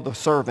to tell the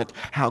servant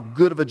how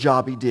good of a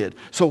job he did.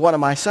 So what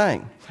am I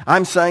saying?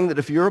 I'm saying that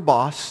if you're a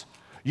boss,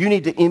 you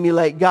need to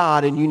emulate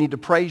God and you need to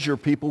praise your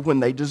people when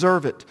they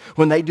deserve it.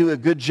 When they do a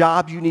good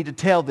job, you need to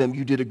tell them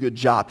you did a good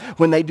job.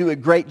 When they do a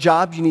great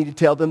job, you need to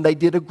tell them they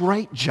did a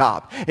great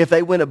job. If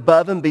they went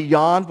above and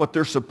beyond what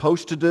they're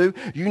supposed to do,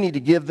 you need to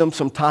give them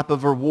some type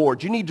of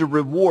reward. You need to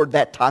reward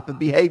that type of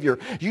behavior.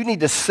 You need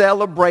to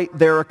celebrate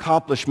their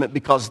accomplishment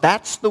because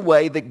that's the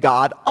way that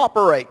God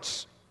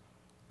operates.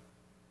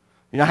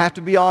 You know, I have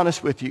to be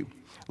honest with you.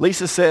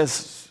 Lisa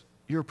says,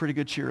 you're a pretty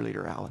good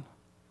cheerleader, Alan.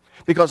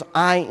 Because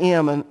I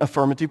am an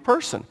affirmative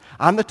person.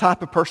 I'm the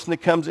type of person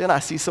that comes in, I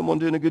see someone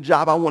doing a good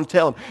job, I want to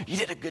tell them, you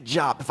did a good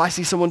job. If I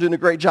see someone doing a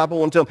great job, I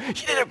want to tell them,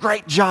 you did a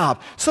great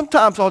job.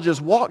 Sometimes I'll just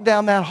walk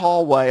down that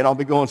hallway and I'll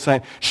be going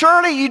saying,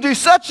 Shirley, you do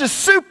such a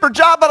super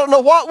job, I don't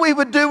know what we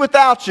would do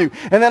without you.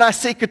 And then I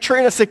see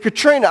Katrina, I say,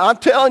 Katrina, I'm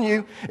telling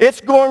you,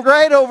 it's going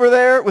great over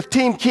there with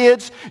Team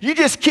Kids. You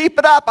just keep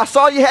it up. I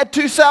saw you had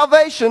 2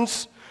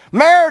 salvations.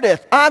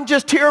 Meredith, I'm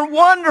just hearing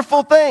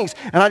wonderful things.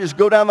 And I just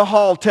go down the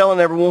hall telling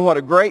everyone what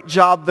a great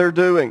job they're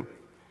doing.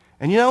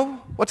 And you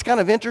know what's kind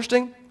of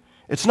interesting?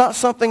 It's not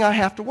something I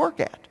have to work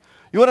at.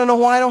 You want to know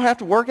why I don't have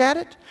to work at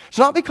it? It's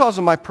not because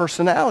of my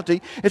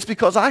personality. It's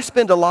because I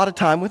spend a lot of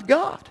time with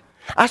God.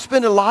 I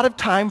spend a lot of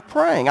time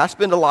praying. I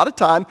spend a lot of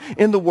time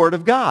in the Word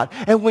of God.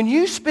 And when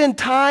you spend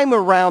time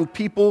around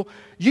people,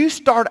 you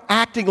start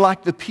acting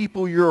like the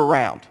people you're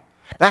around.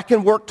 That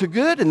can work to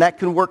good and that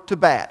can work to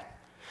bad.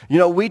 You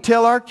know, we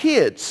tell our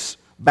kids,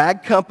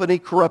 bad company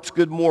corrupts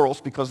good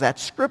morals because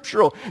that's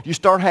scriptural. You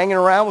start hanging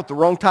around with the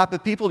wrong type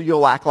of people,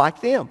 you'll act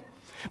like them.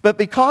 But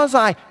because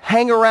I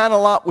hang around a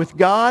lot with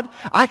God,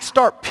 I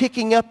start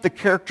picking up the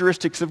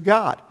characteristics of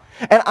God.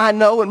 And I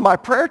know in my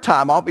prayer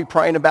time, I'll be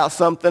praying about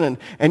something,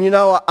 and you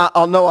know,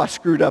 I'll know I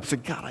screwed up. I say,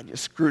 God, I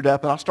just screwed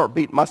up. And I'll start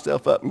beating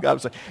myself up. And God will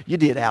say, you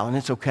did, Alan.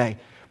 It's okay.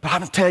 But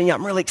I'm telling you,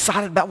 I'm really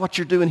excited about what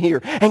you're doing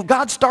here. And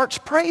God starts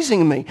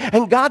praising me.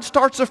 And God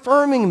starts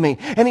affirming me.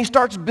 And he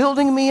starts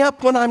building me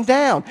up when I'm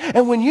down.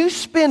 And when you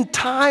spend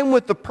time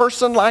with a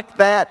person like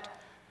that,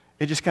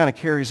 it just kind of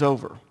carries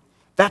over.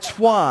 That's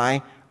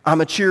why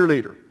I'm a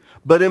cheerleader.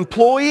 But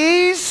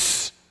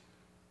employees,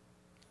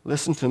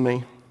 listen to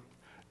me,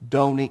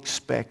 don't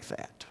expect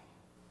that.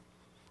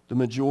 The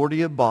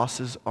majority of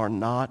bosses are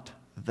not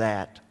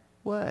that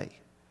way.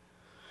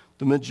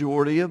 The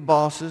majority of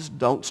bosses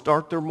don't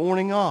start their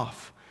morning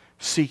off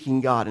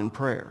seeking God in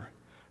prayer.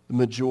 The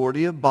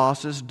majority of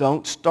bosses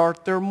don't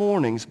start their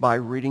mornings by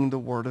reading the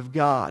Word of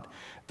God.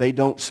 They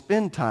don't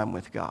spend time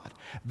with God.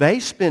 They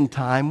spend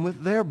time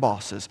with their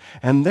bosses,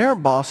 and their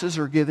bosses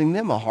are giving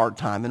them a hard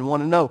time and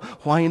want to know,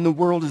 why in the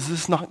world is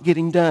this not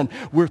getting done?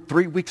 We're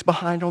 3 weeks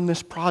behind on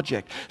this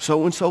project.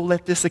 So-and-so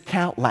let this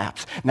account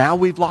lapse. Now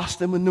we've lost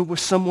them and there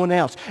was someone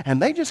else.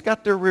 And they just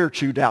got their rear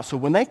chewed out. So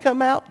when they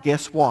come out,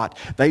 guess what?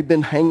 They've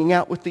been hanging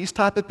out with these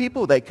type of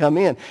people. They come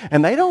in,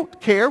 and they don't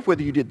care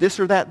whether you did this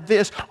or that,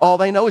 this. All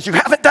they know is you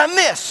haven't done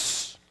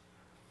this.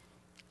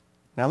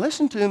 Now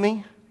listen to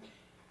me.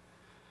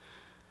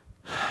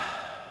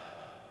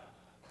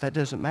 That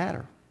doesn't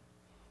matter.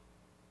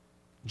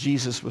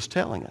 Jesus was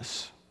telling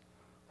us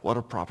what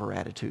a proper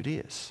attitude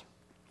is.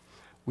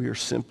 We are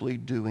simply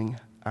doing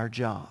our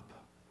job.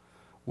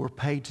 We're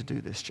paid to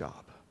do this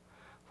job.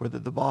 Whether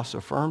the boss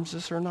affirms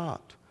us or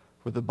not,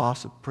 whether the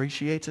boss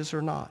appreciates us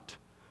or not,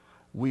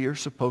 we are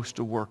supposed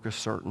to work a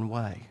certain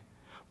way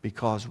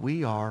because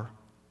we are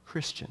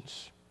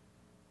Christians.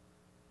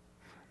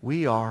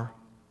 We are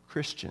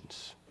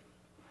Christians.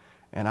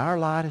 And our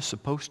light is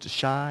supposed to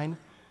shine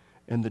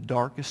in the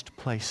darkest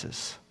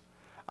places.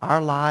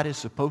 Our light is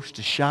supposed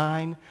to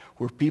shine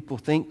where people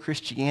think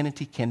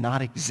Christianity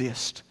cannot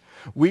exist.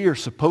 We are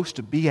supposed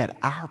to be at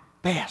our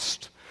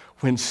best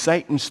when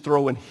Satan's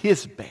throwing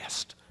his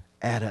best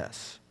at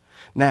us.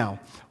 Now,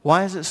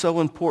 why is it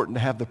so important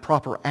to have the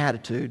proper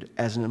attitude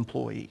as an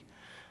employee?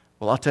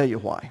 Well, I'll tell you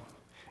why.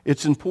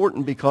 It's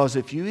important because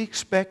if you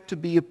expect to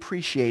be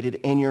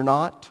appreciated and you're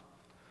not,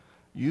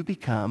 you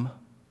become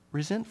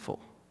resentful.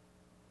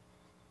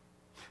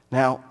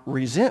 Now,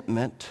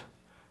 resentment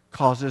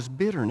causes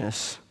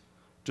bitterness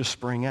to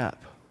spring up.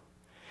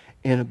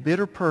 And a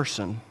bitter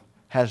person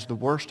has the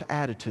worst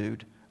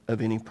attitude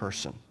of any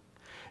person.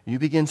 You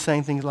begin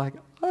saying things like,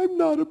 I'm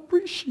not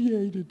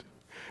appreciated.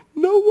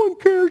 No one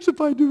cares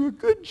if I do a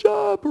good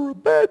job or a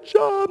bad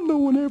job. No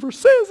one ever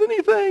says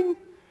anything.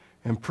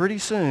 And pretty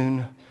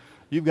soon,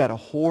 you've got a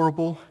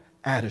horrible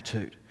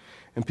attitude.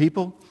 And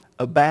people,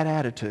 a bad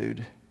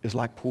attitude is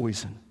like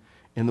poison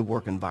in the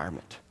work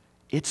environment.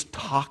 It's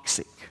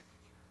toxic.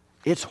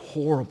 It's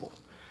horrible.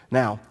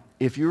 Now,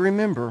 if you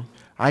remember,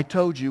 I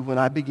told you when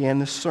I began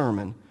this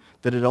sermon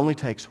that it only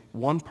takes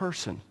one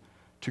person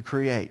to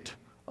create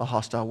a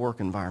hostile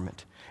work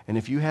environment. And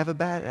if you have a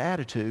bad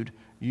attitude,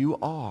 you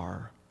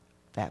are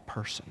that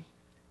person.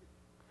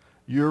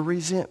 Your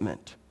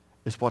resentment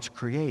is what's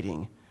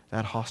creating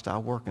that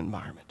hostile work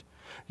environment.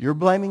 You're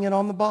blaming it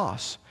on the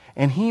boss,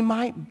 and he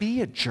might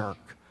be a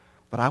jerk,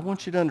 but I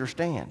want you to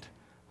understand,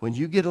 when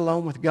you get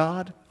alone with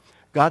God,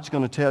 God's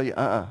going to tell you,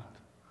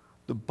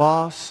 the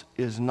boss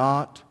is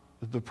not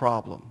the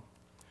problem.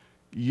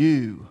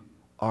 You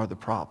are the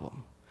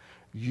problem.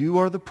 You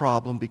are the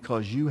problem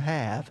because you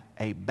have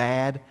a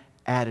bad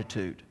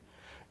attitude.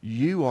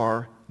 You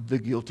are the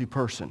guilty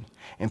person.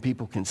 And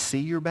people can see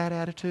your bad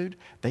attitude.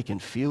 They can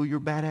feel your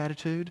bad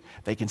attitude.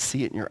 They can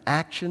see it in your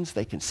actions.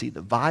 They can see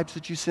the vibes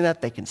that you send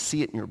out. They can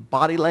see it in your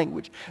body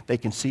language. They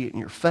can see it in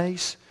your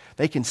face.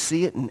 They can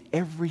see it in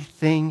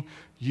everything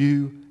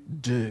you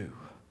do.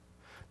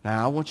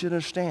 Now, I want you to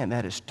understand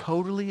that is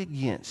totally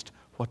against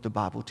what the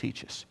Bible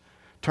teaches.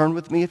 Turn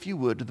with me, if you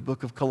would, to the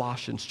book of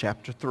Colossians,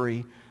 chapter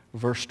 3,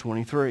 verse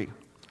 23.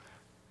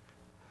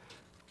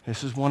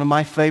 This is one of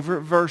my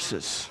favorite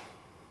verses.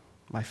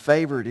 My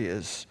favorite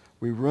is,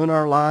 we ruin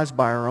our lives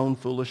by our own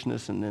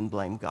foolishness and then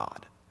blame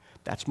God.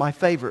 That's my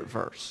favorite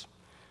verse.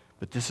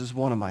 But this is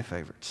one of my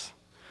favorites.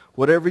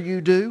 Whatever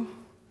you do,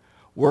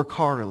 work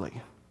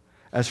heartily,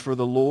 as for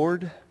the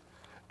Lord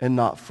and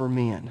not for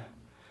men.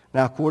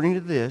 Now, according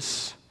to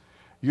this,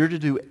 you're to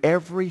do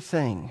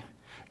everything.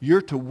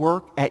 You're to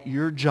work at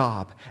your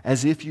job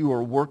as if you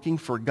are working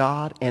for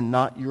God and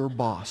not your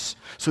boss.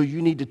 So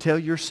you need to tell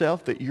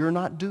yourself that you're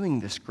not doing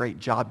this great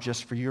job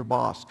just for your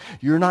boss.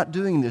 You're not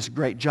doing this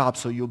great job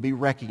so you'll be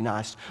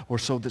recognized or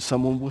so that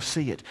someone will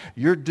see it.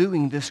 You're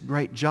doing this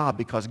great job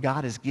because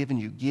God has given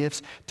you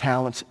gifts,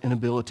 talents, and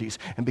abilities.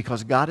 And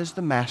because God is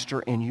the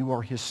master and you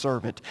are his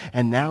servant.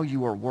 And now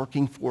you are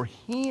working for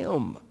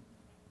him.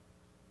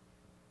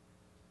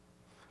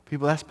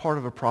 People, that's part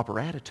of a proper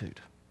attitude.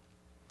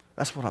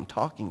 That's what I'm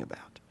talking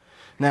about.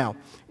 Now,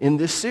 in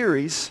this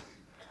series,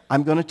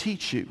 I'm going to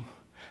teach you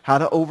how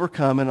to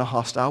overcome in a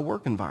hostile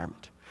work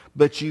environment.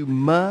 But you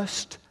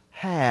must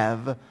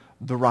have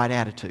the right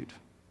attitude.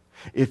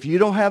 If you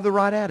don't have the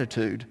right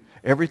attitude,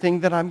 everything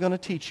that I'm going to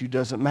teach you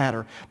doesn't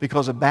matter,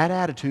 because a bad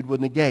attitude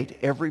would negate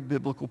every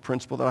biblical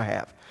principle that I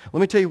have.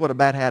 Let me tell you what a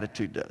bad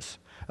attitude does.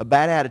 A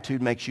bad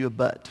attitude makes you a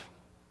butt.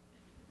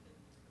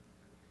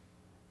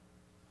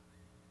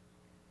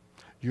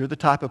 You're the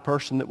type of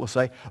person that will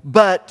say,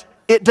 but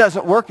it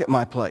doesn't work at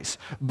my place.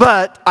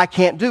 But I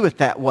can't do it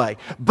that way.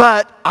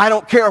 But I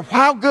don't care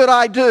how good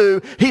I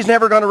do, he's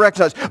never going to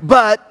recognize.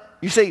 But,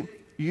 you see,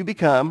 you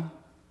become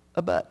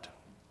a butt.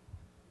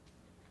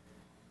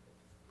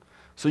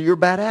 So your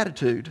bad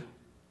attitude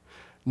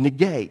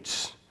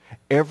negates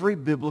every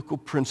biblical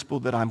principle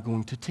that I'm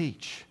going to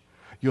teach.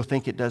 You'll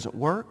think it doesn't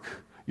work.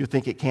 You'll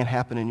think it can't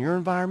happen in your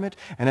environment.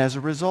 And as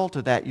a result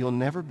of that, you'll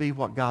never be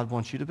what God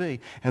wants you to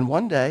be. And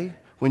one day,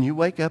 when you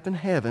wake up in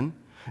heaven,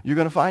 you're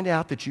going to find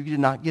out that you did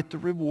not get the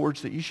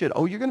rewards that you should.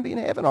 Oh, you're going to be in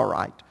heaven all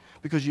right,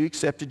 because you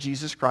accepted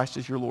Jesus Christ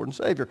as your Lord and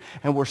Savior.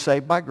 And we're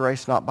saved by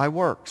grace, not by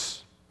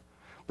works.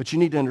 But you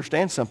need to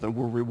understand something.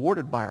 We're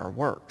rewarded by our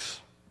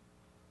works.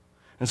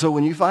 And so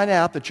when you find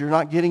out that you're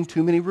not getting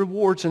too many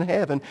rewards in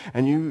heaven,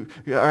 and you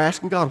are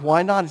asking God,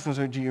 why not? He's going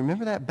to say, do you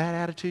remember that bad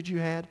attitude you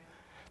had?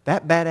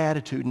 That bad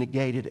attitude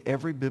negated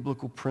every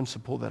biblical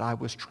principle that I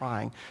was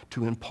trying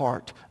to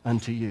impart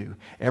unto you.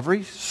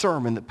 Every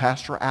sermon that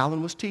Pastor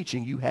Allen was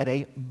teaching, you had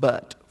a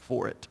but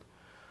for it.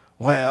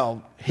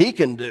 Well, he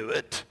can do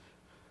it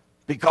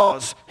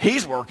because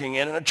he's working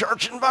in a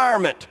church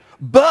environment.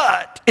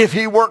 But if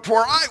he worked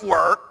where I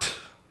worked,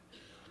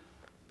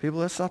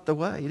 people, that's not the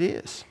way it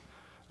is.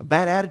 A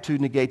bad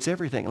attitude negates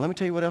everything. And let me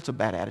tell you what else a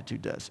bad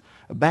attitude does.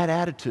 A bad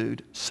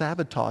attitude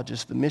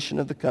sabotages the mission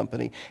of the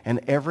company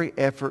and every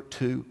effort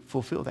to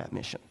fulfill that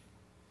mission.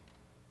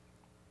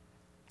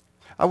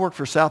 I worked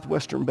for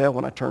Southwestern Bell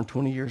when I turned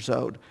 20 years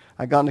old.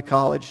 I got into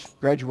college,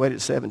 graduated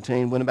at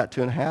 17, went about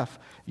 2.5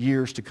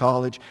 years to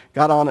college,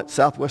 got on at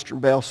Southwestern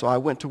Bell, so I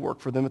went to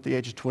work for them at the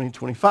age of 20,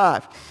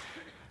 25.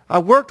 I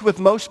worked with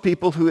most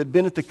people who had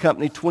been at the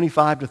company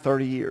 25 to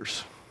 30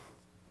 years.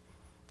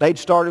 They'd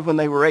started when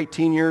they were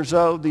 18 years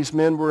old. These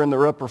men were in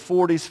their upper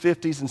 40s,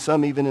 50s, and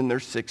some even in their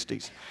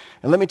 60s.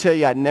 And let me tell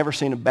you, I'd never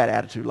seen a bad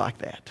attitude like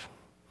that.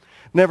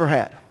 Never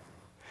had.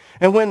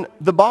 And when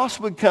the boss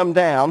would come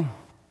down,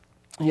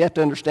 you have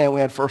to understand we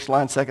had first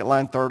line, second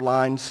line, third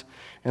lines,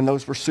 and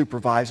those were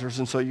supervisors.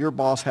 And so your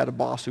boss had a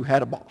boss who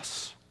had a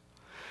boss.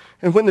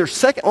 And when their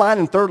second line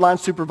and third line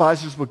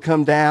supervisors would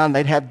come down,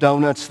 they'd have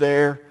donuts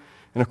there.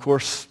 And of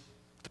course,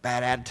 the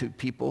bad attitude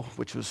people,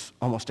 which was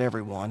almost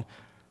everyone,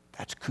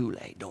 that's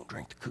Kool-Aid. Don't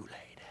drink the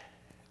Kool-Aid.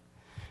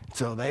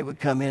 So they would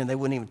come in and they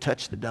wouldn't even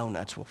touch the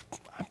donuts. Well,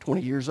 I'm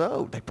 20 years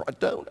old. They brought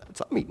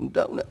donuts. I'm eating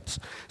donuts.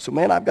 So,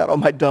 man, I've got all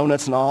my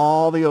donuts, and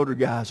all the older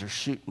guys are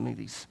shooting me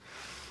these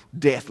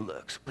death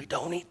looks. We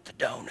don't eat the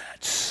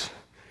donuts.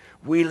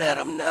 We let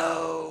them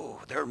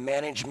know. They're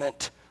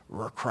management.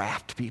 We're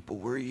craft people.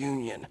 We're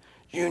union.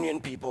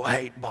 Union people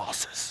hate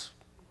bosses.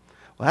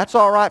 Well, that's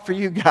all right for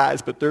you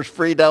guys, but there's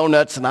free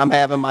donuts, and I'm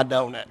having my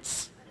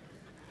donuts.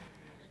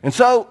 And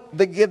so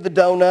they give the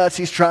donuts.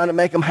 He's trying to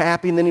make them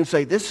happy. And then he would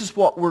say, this is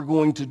what we're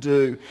going to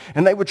do.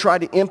 And they would try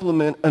to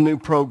implement a new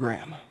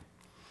program.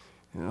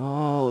 And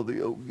all of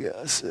the old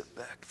guys sit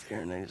back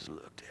there and they just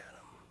looked at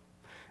him.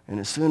 And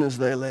as soon as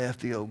they left,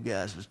 the old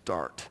guys would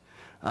start,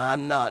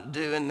 I'm not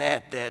doing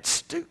that. That's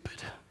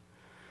stupid.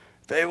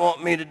 If they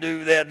want me to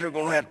do that, they're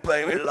going to have to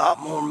pay me a lot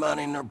more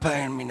money than they're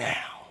paying me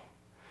now.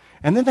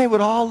 And then they would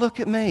all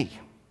look at me.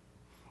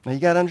 Now, you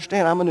got to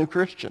understand, I'm a new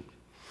Christian.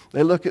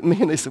 They look at me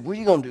and they said, what are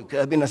you going to do,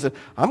 Cubby? And I said,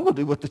 I'm going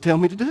to do what they tell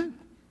me to do.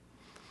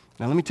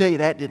 Now, let me tell you,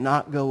 that did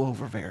not go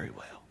over very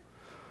well.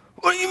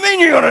 What do you mean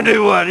you're going to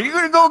do what? Are you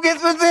going to go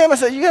get with them? I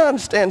said, you got to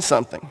understand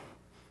something.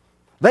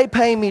 They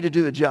pay me to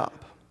do a job.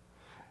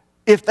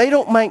 If they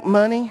don't make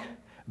money,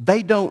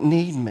 they don't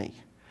need me.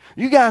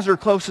 You guys are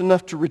close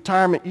enough to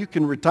retirement, you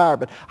can retire,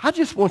 but I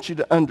just want you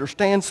to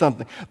understand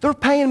something. They're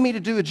paying me to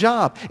do a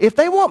job. If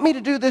they want me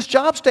to do this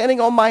job standing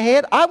on my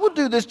head, I will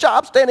do this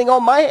job standing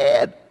on my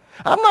head.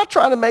 I'm not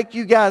trying to make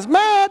you guys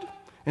mad.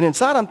 And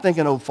inside I'm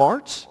thinking, oh,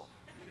 farts.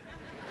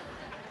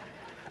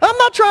 I'm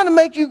not trying to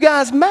make you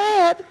guys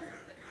mad,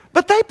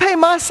 but they pay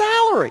my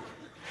salary.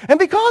 And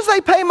because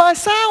they pay my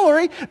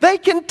salary, they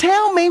can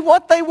tell me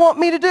what they want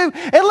me to do.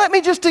 And let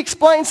me just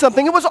explain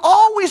something. It was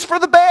always for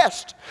the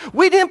best.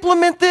 We'd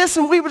implement this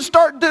and we would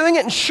start doing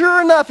it. And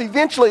sure enough,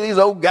 eventually these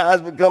old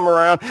guys would come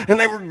around and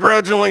they would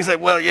grudgingly say,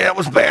 well, yeah, it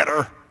was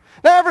better.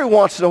 Now, every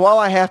once in a while,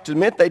 I have to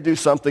admit they do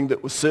something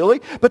that was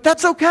silly, but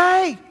that's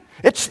okay.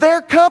 It's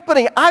their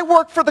company. I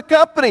work for the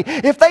company.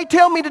 If they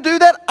tell me to do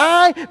that,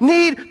 I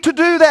need to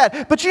do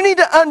that. But you need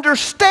to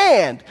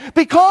understand,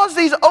 because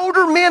these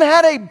older men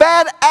had a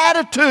bad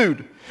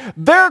attitude,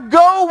 their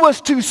goal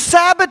was to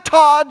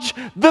sabotage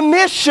the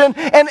mission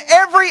and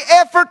every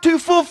effort to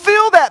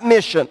fulfill that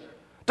mission.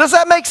 Does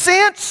that make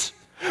sense?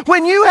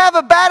 When you have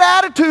a bad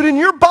attitude and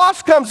your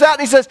boss comes out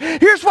and he says,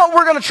 here's what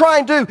we're going to try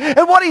and do.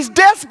 And what he's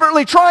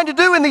desperately trying to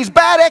do in these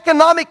bad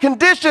economic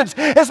conditions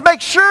is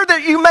make sure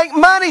that you make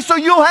money so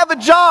you'll have a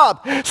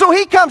job. So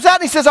he comes out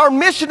and he says, our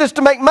mission is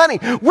to make money.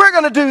 We're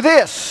going to do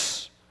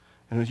this.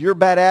 And with your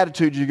bad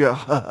attitude, you go,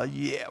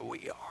 yeah,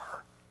 we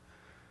are.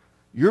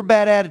 Your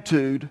bad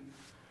attitude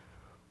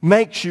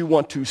makes you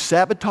want to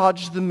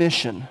sabotage the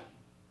mission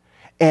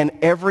and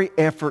every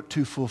effort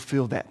to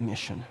fulfill that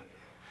mission.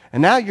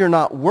 And now you're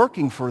not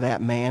working for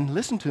that man.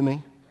 Listen to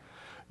me.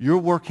 You're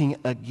working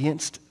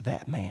against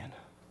that man.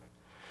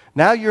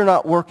 Now you're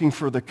not working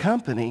for the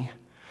company.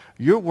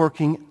 You're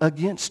working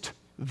against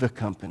the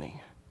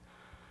company.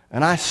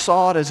 And I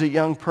saw it as a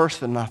young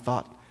person, and I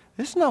thought,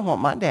 this is not what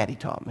my daddy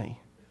taught me.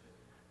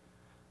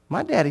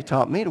 My daddy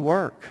taught me to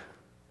work.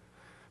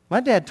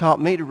 My dad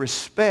taught me to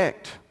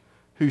respect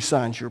who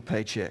signs your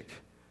paycheck.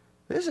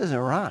 This isn't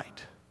right.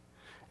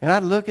 And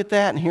I'd look at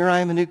that, and here I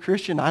am, a new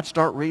Christian. I'd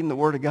start reading the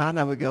Word of God, and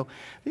I would go,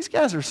 these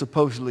guys are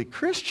supposedly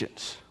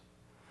Christians.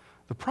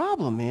 The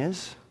problem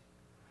is,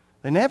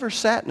 they never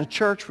sat in a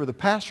church where the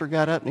pastor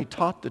got up and he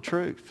taught the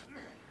truth.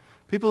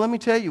 People, let me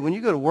tell you, when you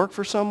go to work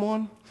for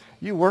someone,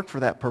 you work for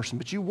that person,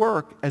 but you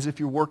work as if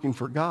you're working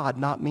for God,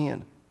 not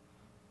men.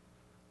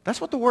 That's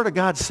what the Word of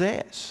God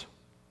says.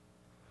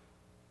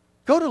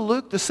 Go to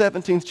Luke, the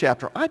 17th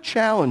chapter. I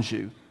challenge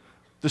you.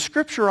 The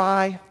scripture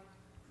I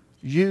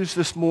used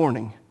this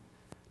morning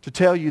to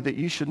tell you that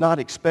you should not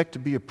expect to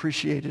be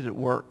appreciated at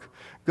work.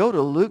 Go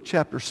to Luke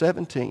chapter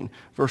 17,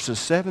 verses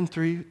 7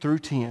 through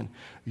 10.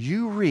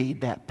 You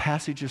read that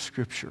passage of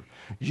Scripture.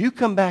 You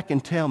come back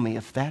and tell me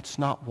if that's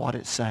not what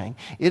it's saying.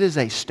 It is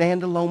a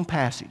standalone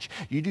passage.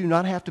 You do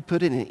not have to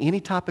put it in any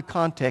type of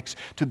context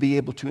to be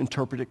able to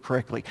interpret it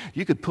correctly.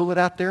 You could pull it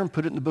out there and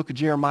put it in the book of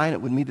Jeremiah and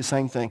it would mean the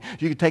same thing.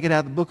 You could take it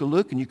out of the book of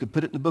Luke and you could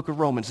put it in the book of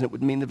Romans and it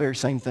would mean the very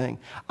same thing.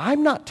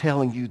 I'm not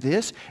telling you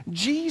this.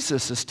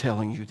 Jesus is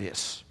telling you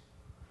this.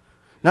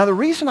 Now, the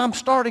reason I'm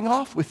starting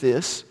off with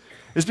this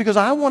is because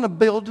I want to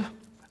build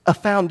a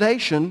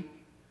foundation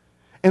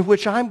in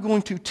which I'm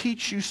going to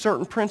teach you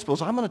certain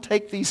principles. I'm going to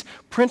take these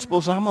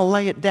principles and I'm going to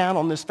lay it down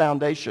on this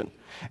foundation.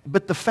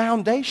 But the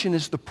foundation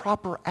is the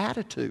proper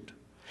attitude.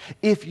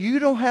 If you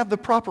don't have the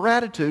proper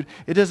attitude,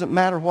 it doesn't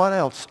matter what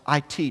else I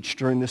teach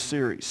during this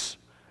series.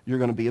 You're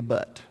going to be a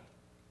butt.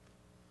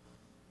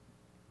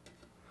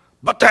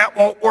 But that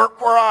won't work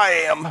where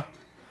I am.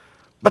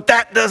 But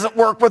that doesn't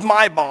work with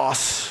my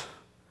boss.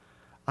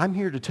 I'm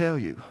here to tell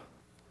you,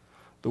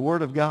 the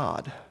Word of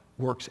God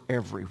works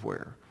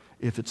everywhere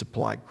if it's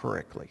applied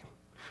correctly.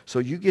 So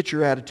you get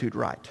your attitude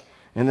right.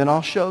 And then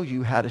I'll show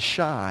you how to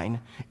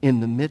shine in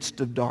the midst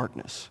of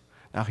darkness.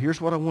 Now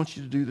here's what I want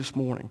you to do this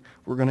morning.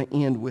 We're going to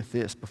end with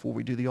this before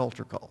we do the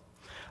altar call.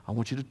 I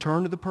want you to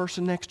turn to the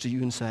person next to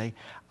you and say,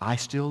 I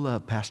still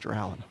love Pastor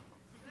Allen.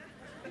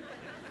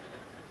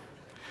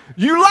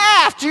 You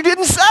laughed. You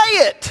didn't say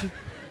it.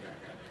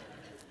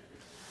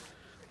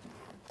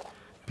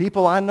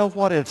 People, I know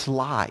what it's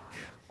like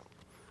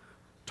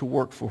to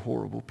work for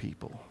horrible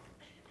people.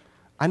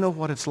 I know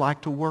what it's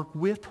like to work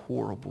with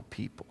horrible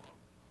people.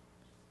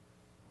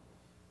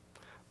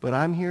 But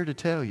I'm here to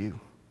tell you,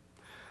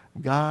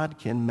 God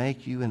can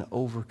make you an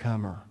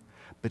overcomer,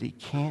 but he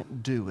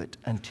can't do it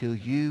until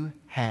you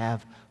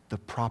have the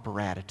proper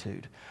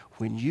attitude.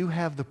 When you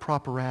have the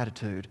proper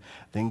attitude,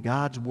 then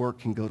God's work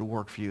can go to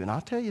work for you. And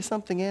I'll tell you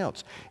something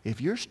else. If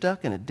you're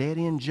stuck in a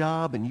dead-end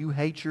job and you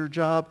hate your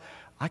job,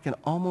 I can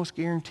almost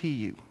guarantee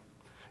you,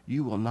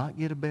 you will not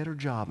get a better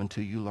job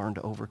until you learn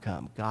to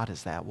overcome. God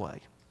is that way.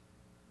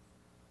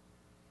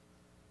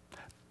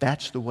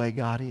 That's the way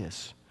God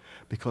is.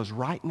 Because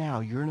right now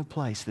you're in a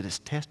place that is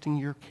testing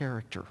your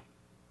character,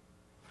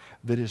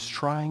 that is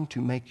trying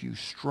to make you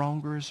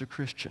stronger as a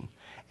Christian,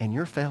 and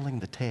you're failing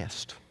the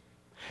test,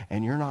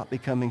 and you're not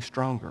becoming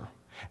stronger.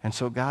 And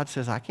so God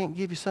says, I can't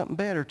give you something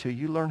better till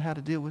you learn how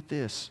to deal with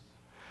this.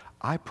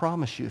 I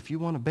promise you, if you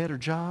want a better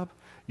job,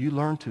 you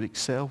learn to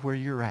excel where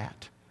you're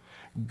at.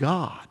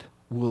 God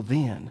will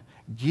then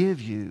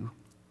give you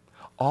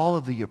all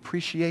of the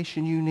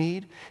appreciation you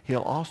need.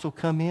 He'll also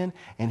come in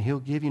and he'll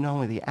give you not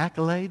only the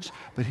accolades,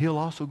 but he'll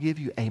also give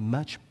you a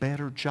much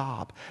better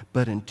job.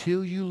 But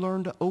until you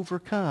learn to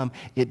overcome,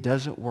 it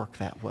doesn't work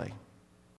that way.